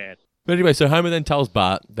to that. But anyway, so Homer then tells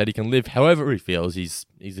Bart that he can live however he feels. He's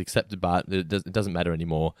accepted Bart. It doesn't matter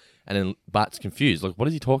anymore. And then Bart's confused. Like, what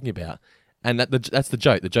is he talking about? And that's the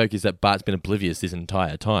joke. The joke is that Bart's been oblivious this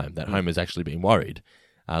entire time, that Homer's actually been worried.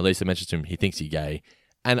 Lisa mentions to him he thinks he's gay.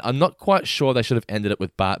 And I'm not quite sure they should have ended it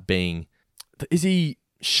with Bart being... Is he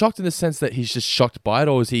shocked in the sense that he's just shocked by it,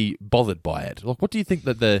 or is he bothered by it? Like, what do you think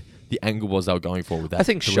that the angle was they were going for with that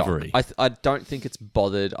delivery? I don't think it's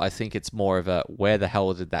bothered. I think it's more of a, where the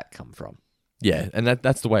hell did that come from? Yeah, and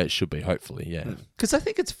that's the way it should be, hopefully, yeah. Because I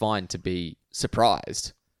think it's fine to be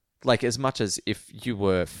surprised. Like, as much as if you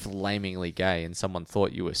were flamingly gay and someone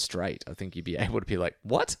thought you were straight, I think you'd be able to be like,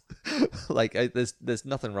 what? Like, there's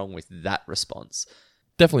nothing wrong with that response.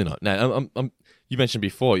 Definitely not. No, you mentioned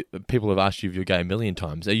before, people have asked you if you're gay a million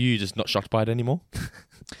times. Are you just not shocked by it anymore?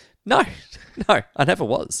 No, I never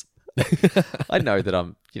was. I know that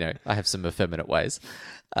I have some effeminate ways.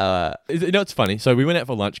 It's funny. So we went out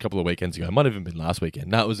for lunch a couple of weekends ago. It might have even been last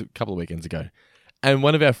weekend. No, it was a couple of weekends ago. And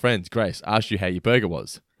one of our friends, Grace, asked you how your burger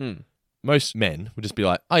was. Most men would just be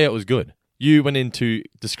like, oh yeah, it was good. You went in to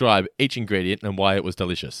describe each ingredient and why it was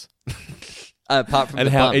delicious. Apart from bun.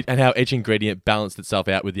 How each ingredient balanced itself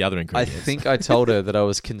out with the other ingredients. I think I told her that I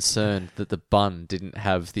was concerned that the bun didn't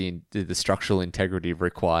have the structural integrity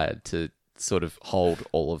required to sort of hold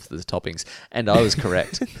all of the toppings, and I was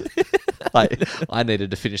correct. I needed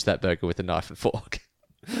to finish that burger with a knife and fork.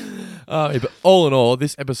 But all in all,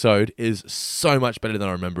 this episode is so much better than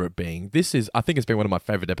I remember it being. I think it's been one of my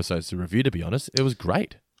favorite episodes to review, to be honest. It was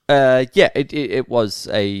great. Yeah, it was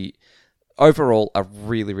overall, a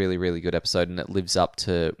really, really, really good episode, and it lives up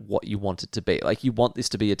to what you want it to be. Like, you want this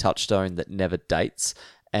to be a touchstone that never dates,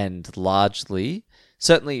 and largely,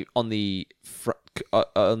 certainly on the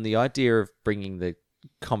idea of bringing the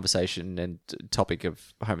conversation and topic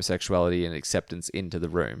of homosexuality and acceptance into the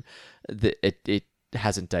room, it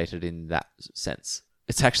hasn't dated in that sense.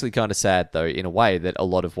 It's actually kind of sad, though, in a way, that a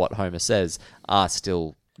lot of what Homer says are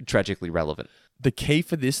still tragically relevant. The key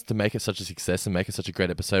for this to make it such a success and make it such a great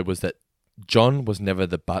episode was that John was never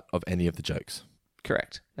the butt of any of the jokes.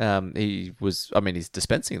 Correct. He's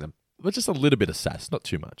dispensing them. But just a little bit of sass, not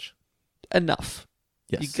too much. Enough.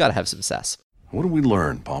 Yes. You got to have some sass. What did we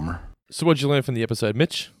learn, Palmer? So what did you learn from the episode,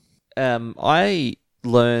 Mitch? I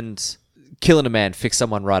learned killing a man fix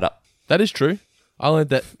someone right up. That is true. I learned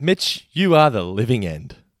that, Mitch, you are the living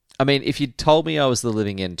end. I mean, if you'd told me I was the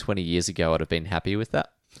living end 20 years ago, I'd have been happy with that.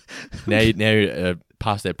 Now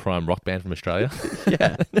past their prime rock band from Australia.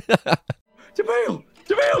 Yeah. Jamil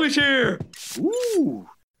is here! Ooh.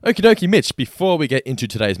 Okie dokie, Mitch, before we get into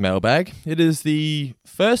today's mailbag, it is the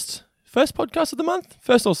first podcast of the month?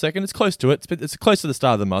 First or second, it's close to it. It's close to the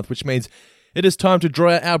start of the month, which means it is time to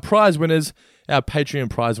draw out our prize winners, our Patreon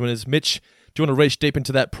prize winners. Mitch, do you want to reach deep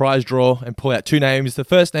into that prize draw and pull out two names? The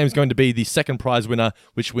first name is going to be the second prize winner,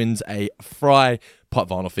 which wins a Fry Pop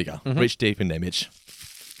Vinyl figure. Mm-hmm. Reach deep in there, Mitch.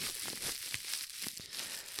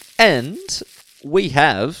 And we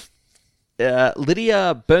have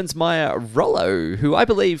Lydia Burnsmeyer Rollo, who I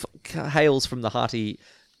believe hails from the hearty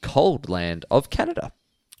cold land of Canada.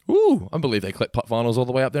 Ooh, I believe they collect pop vinyls all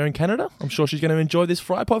the way up there in Canada. I'm sure she's going to enjoy this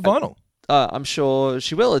Fry Pop Vinyl. I'm sure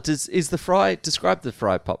she will. Describe the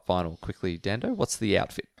Fry Pop Vinyl quickly, Dando. What's the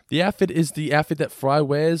outfit? The outfit is the outfit that Fry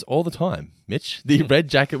wears all the time, Mitch. The red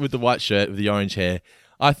jacket with the white shirt with the orange hair.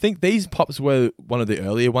 I think these pops were one of the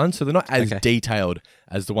earlier ones, so they're not as detailed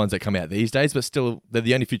as the ones that come out these days, but still, they're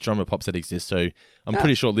the only Futurama pops that exist, so I'm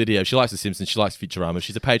pretty sure Lydia, if she likes The Simpsons, she likes Futurama. If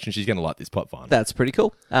she's a patron, she's going to like this pop vinyl. That's pretty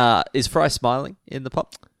cool. Is Fry smiling in the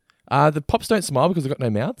pop? The pops don't smile because they've got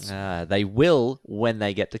no mouths. They will when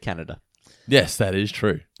they get to Canada. Yes, that is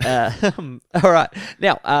true. All right.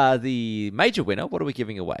 Now, the major winner, what are we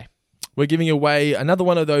giving away? We're giving away another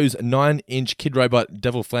one of those 9-inch Kid Robot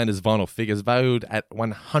Devil Flanders vinyl figures valued at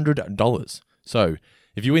 $100. So,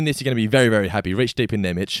 if you win this, you're going to be very, very happy. Reach deep in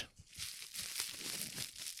there, Mitch.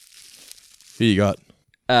 Who you got?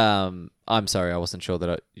 I'm sorry, I wasn't sure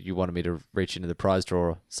that you wanted me to reach into the prize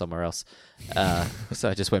drawer somewhere else. So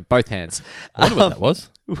I just went both hands. I wonder what that was.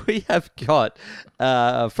 We have got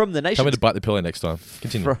from the nation's... Tell me to bite the pillow next time.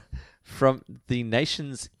 Continue. From the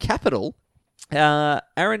nation's capital,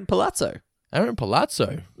 Aaron Palazzo. Aaron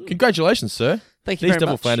Palazzo. Congratulations, sir. Thank you These very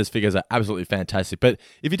Devil much. Flanders figures are absolutely fantastic. But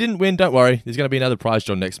if you didn't win, don't worry. There's going to be another prize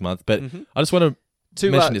draw next month. But I just want to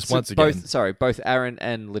mention this once again. Both Aaron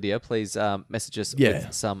and Lydia, please message us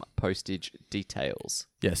with some postage details.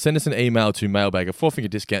 Yeah, send us an email to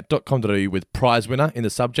mailbag@fourfingerdiscount.com.au with prize winner in the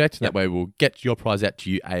subject. That way we'll get your prize out to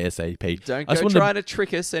you ASAP. Don't go trying to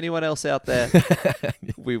trick us, anyone else out there.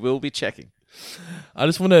 We will be checking. I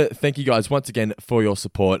just want to thank you guys once again for your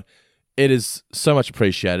support. It is so much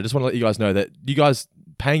appreciated. I just want to let you guys know that you guys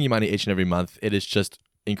paying your money each and every month, it is just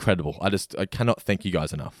incredible. I cannot thank you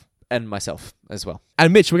guys enough. And myself as well.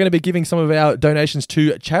 And Mitch, we're going to be giving some of our donations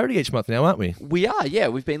to charity each month now, aren't we? We are, yeah.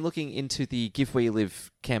 We've been looking into the Give Where You Live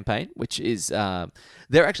campaign, which is they're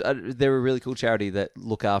a really cool charity that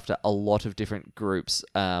look after a lot of different groups,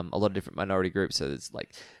 a lot of different minority groups. So there's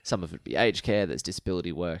like some of it be aged care, there's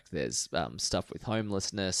disability work, there's stuff with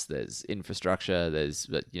homelessness, there's infrastructure, there's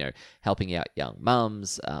helping out young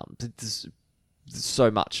mums. There's so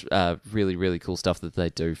much really, really cool stuff that they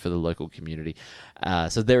do for the local community.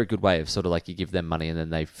 So they're a good way of sort of like you give them money and then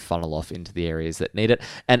they funnel off into the areas that need it.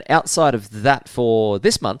 And outside of that, for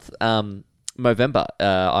this month, Movember,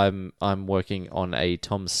 I'm working on a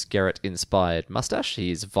Tom Skerritt inspired mustache.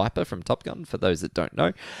 He's Viper from Top Gun, for those that don't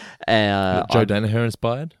know. Joe Danaher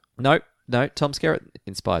inspired? No, Tom Skerritt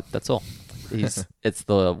inspired. That's all. It's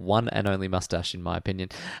the one and only mustache, in my opinion.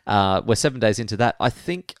 We're 7 days into that. I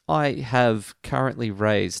think I have currently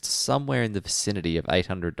raised somewhere in the vicinity of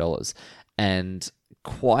 $800, and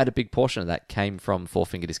quite a big portion of that came from Four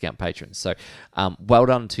Finger Discount patrons. So, well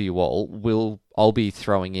done to you all. I'll be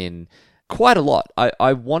throwing in quite a lot.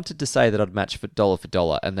 I wanted to say that I'd match for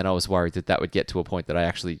dollar, and then I was worried that would get to a point that I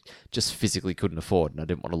actually just physically couldn't afford, and I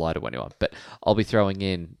didn't want to lie to anyone. But I'll be throwing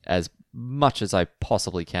in as much as I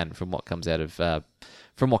possibly can from what comes out of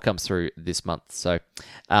from what comes through this month. So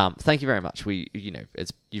thank you very much.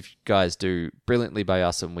 You guys do brilliantly by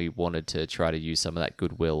us, and we wanted to try to use some of that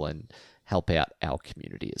goodwill and help out our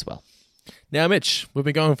community as well. Now, Mitch, we've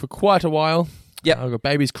been going for quite a while. Yeah. I've got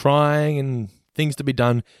babies crying and things to be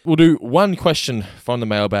done. We'll do one question from the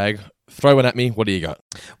mailbag. Throw one at me. What do you got?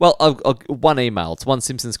 Well, one email. It's one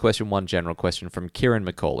Simpsons question, one general question from Kieran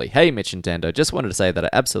McCauley. Hey, Mitch and Dando. Just wanted to say that I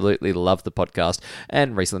absolutely love the podcast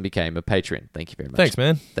and recently became a Patreon. Thank you very much. Thanks,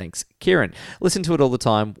 man. Thanks, Kieran. Listen to it all the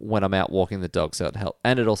time when I'm out walking the dog, so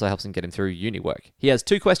it also helps him get him through uni work. He has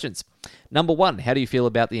 2 questions. Number 1, how do you feel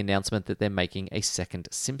about the announcement that they're making a second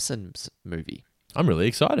Simpsons movie? I'm really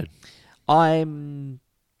excited. I'm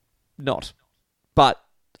not. But,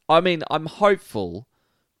 I mean, I'm hopeful,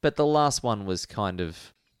 but the last one was kind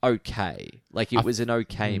of okay. Like, it was an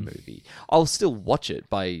okay movie. I'll still watch it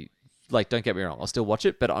don't get me wrong, I'll still watch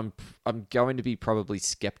it, but I'm going to be probably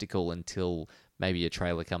skeptical until maybe a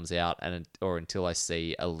trailer comes out or until I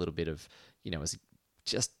see a little bit of, I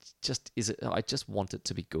just want it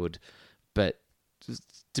to be good, but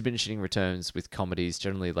diminishing returns with comedies,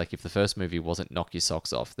 generally, like if the first movie wasn't knock your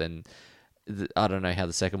socks off, then I don't know how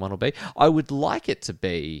the second one will be. I would like it to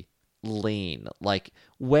be lean, like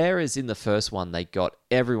whereas in the first one they got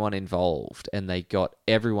everyone involved and they got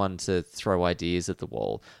everyone to throw ideas at the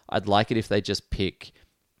wall. I'd like it if they just pick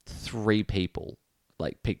 3 people,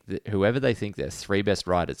 like pick whoever they think their 3 best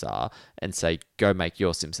writers are and say, go make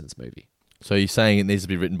your Simpsons movie. So you're saying it needs to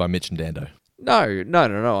be written by Mitch and Dando?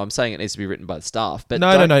 No. I'm saying it needs to be written by the staff. But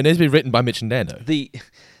no, it needs to be written by Mitch and Dando. The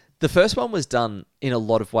first one was done in a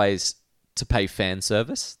lot of ways to pay fan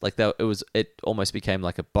service. Like it almost became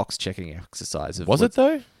like a box checking exercise. Was it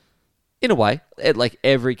though? In a way, like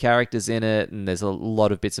every character's in it, and there's a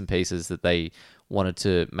lot of bits and pieces that they wanted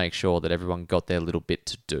to make sure that everyone got their little bit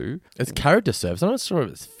to do. It's character service. I'm not sure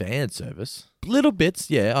if it's fan service. Little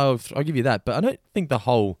bits, yeah, I'll give you that. But I don't think the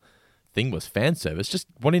whole thing was fan service. Just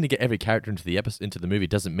wanting to get every character into the movie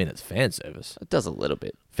doesn't mean it's fan service. It does a little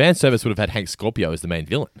bit. Fan service would have had Hank Scorpio as the main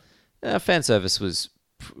villain. Fan service was,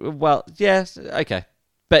 well, yeah, okay.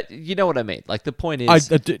 But you know what I mean. Like the point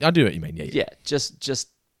is, I do what you mean. Yeah. Yeah. Just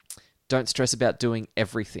don't stress about doing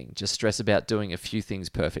everything. Just stress about doing a few things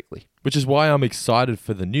perfectly. Which is why I'm excited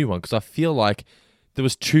for the new one, because I feel like there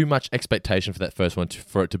was too much expectation for that first one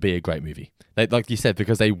for it to be a great movie. Like you said,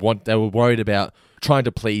 because they were worried about trying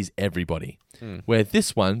to please everybody. Where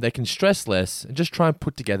this one, they can stress less and just try and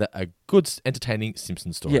put together a good, entertaining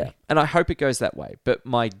Simpsons story. Yeah, and I hope it goes that way. But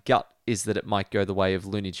my gut is that it might go the way of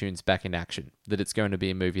Looney Tunes Back in Action. That it's going to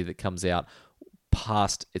be a movie that comes out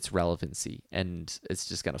past its relevancy and it's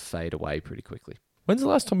just going to fade away pretty quickly. When's the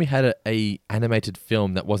last time we had a animated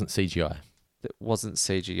film that wasn't CGI? That wasn't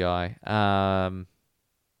CGI.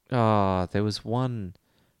 There was one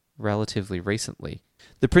relatively recently.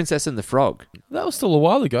 The Princess and the Frog. That was still a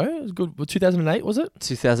while ago. It was good. 2008, was it?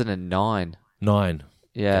 2009. 9.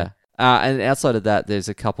 Yeah. And outside of that, there's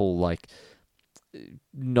a couple like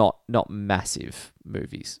not massive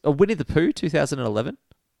movies. Oh, Winnie the Pooh, 2011.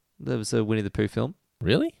 There was a Winnie the Pooh film.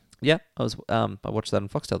 Really? Yeah, I watched that on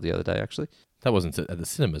Foxtel the other day, actually. That wasn't at the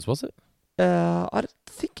cinemas, was it? I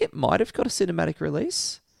think it might have got a cinematic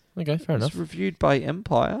release. Okay, fair enough. It was reviewed by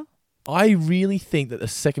Empire. I really think that the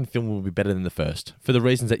second film will be better than the first, for the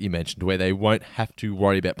reasons that you mentioned, where they won't have to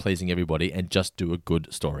worry about pleasing everybody and just do a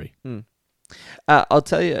good story. I'll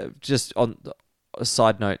tell you, just on a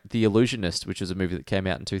side note, The Illusionist, which was a movie that came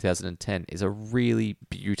out in 2010, is a really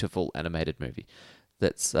beautiful animated movie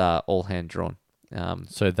that's all hand-drawn.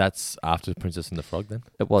 So that's after Princess and the Frog, then?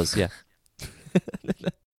 It was, yeah.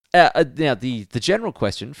 Now, the general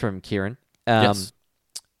question from Kieran. Yes.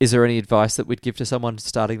 Is there any advice that we'd give to someone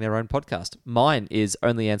starting their own podcast? Mine is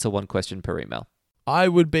only answer one question per email.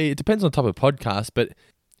 It depends on the type of podcast, but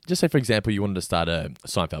just say, for example, you wanted to start a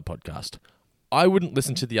Seinfeld podcast. I wouldn't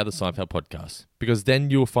listen to the other Seinfeld podcasts, because then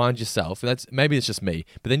you'll find yourself, and maybe it's just me,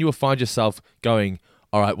 but then you will find yourself going,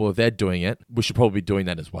 all right, well, if they're doing it, we should probably be doing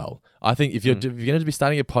that as well. I think if you're going to be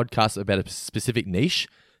starting a podcast about a specific niche,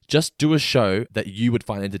 just do a show that you would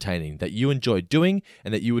find entertaining, that you enjoy doing,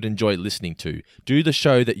 and that you would enjoy listening to. Do the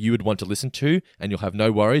show that you would want to listen to, and you'll have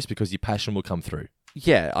no worries because your passion will come through.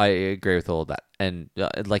 Yeah, I agree with all of that. And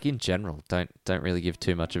like in general, don't really give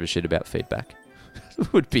too much of a shit about feedback.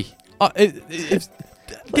 Would be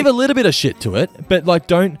give a little bit of shit to it, but like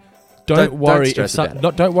don't worry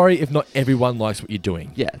don't worry if not everyone likes what you're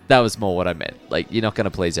doing. Yeah, that was more what I meant. Like you're not going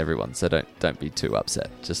to please everyone, so don't be too upset.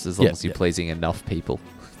 Just as long as you're pleasing enough people.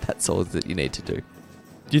 That's all that you need to do. Do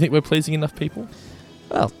you think we're pleasing enough people?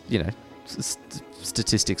 Well,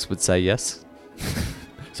 statistics would say yes.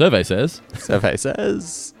 Survey says.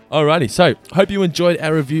 Alrighty, so hope you enjoyed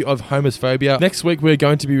our review of Homosphobia. Next week we're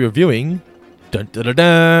going to be reviewing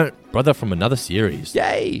Brother from Another Series.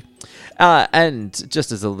 Yay! And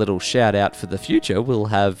just as a little shout out for the future, we'll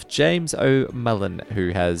have James O'Mullen, who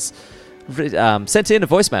has sent in a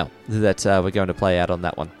voicemail that we're going to play out on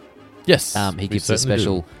that one. Yes. He we gives a certainly do.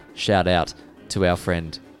 special shout out to our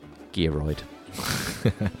friend Gearoid.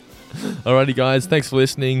 Alrighty, guys. Thanks for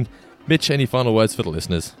listening. Mitch, any final words for the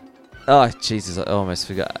listeners? Oh, Jesus, I almost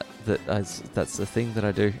forgot that that's the thing that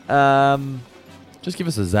I do. Just give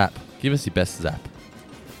us a zap. Give us your best zap.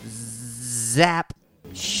 Zap.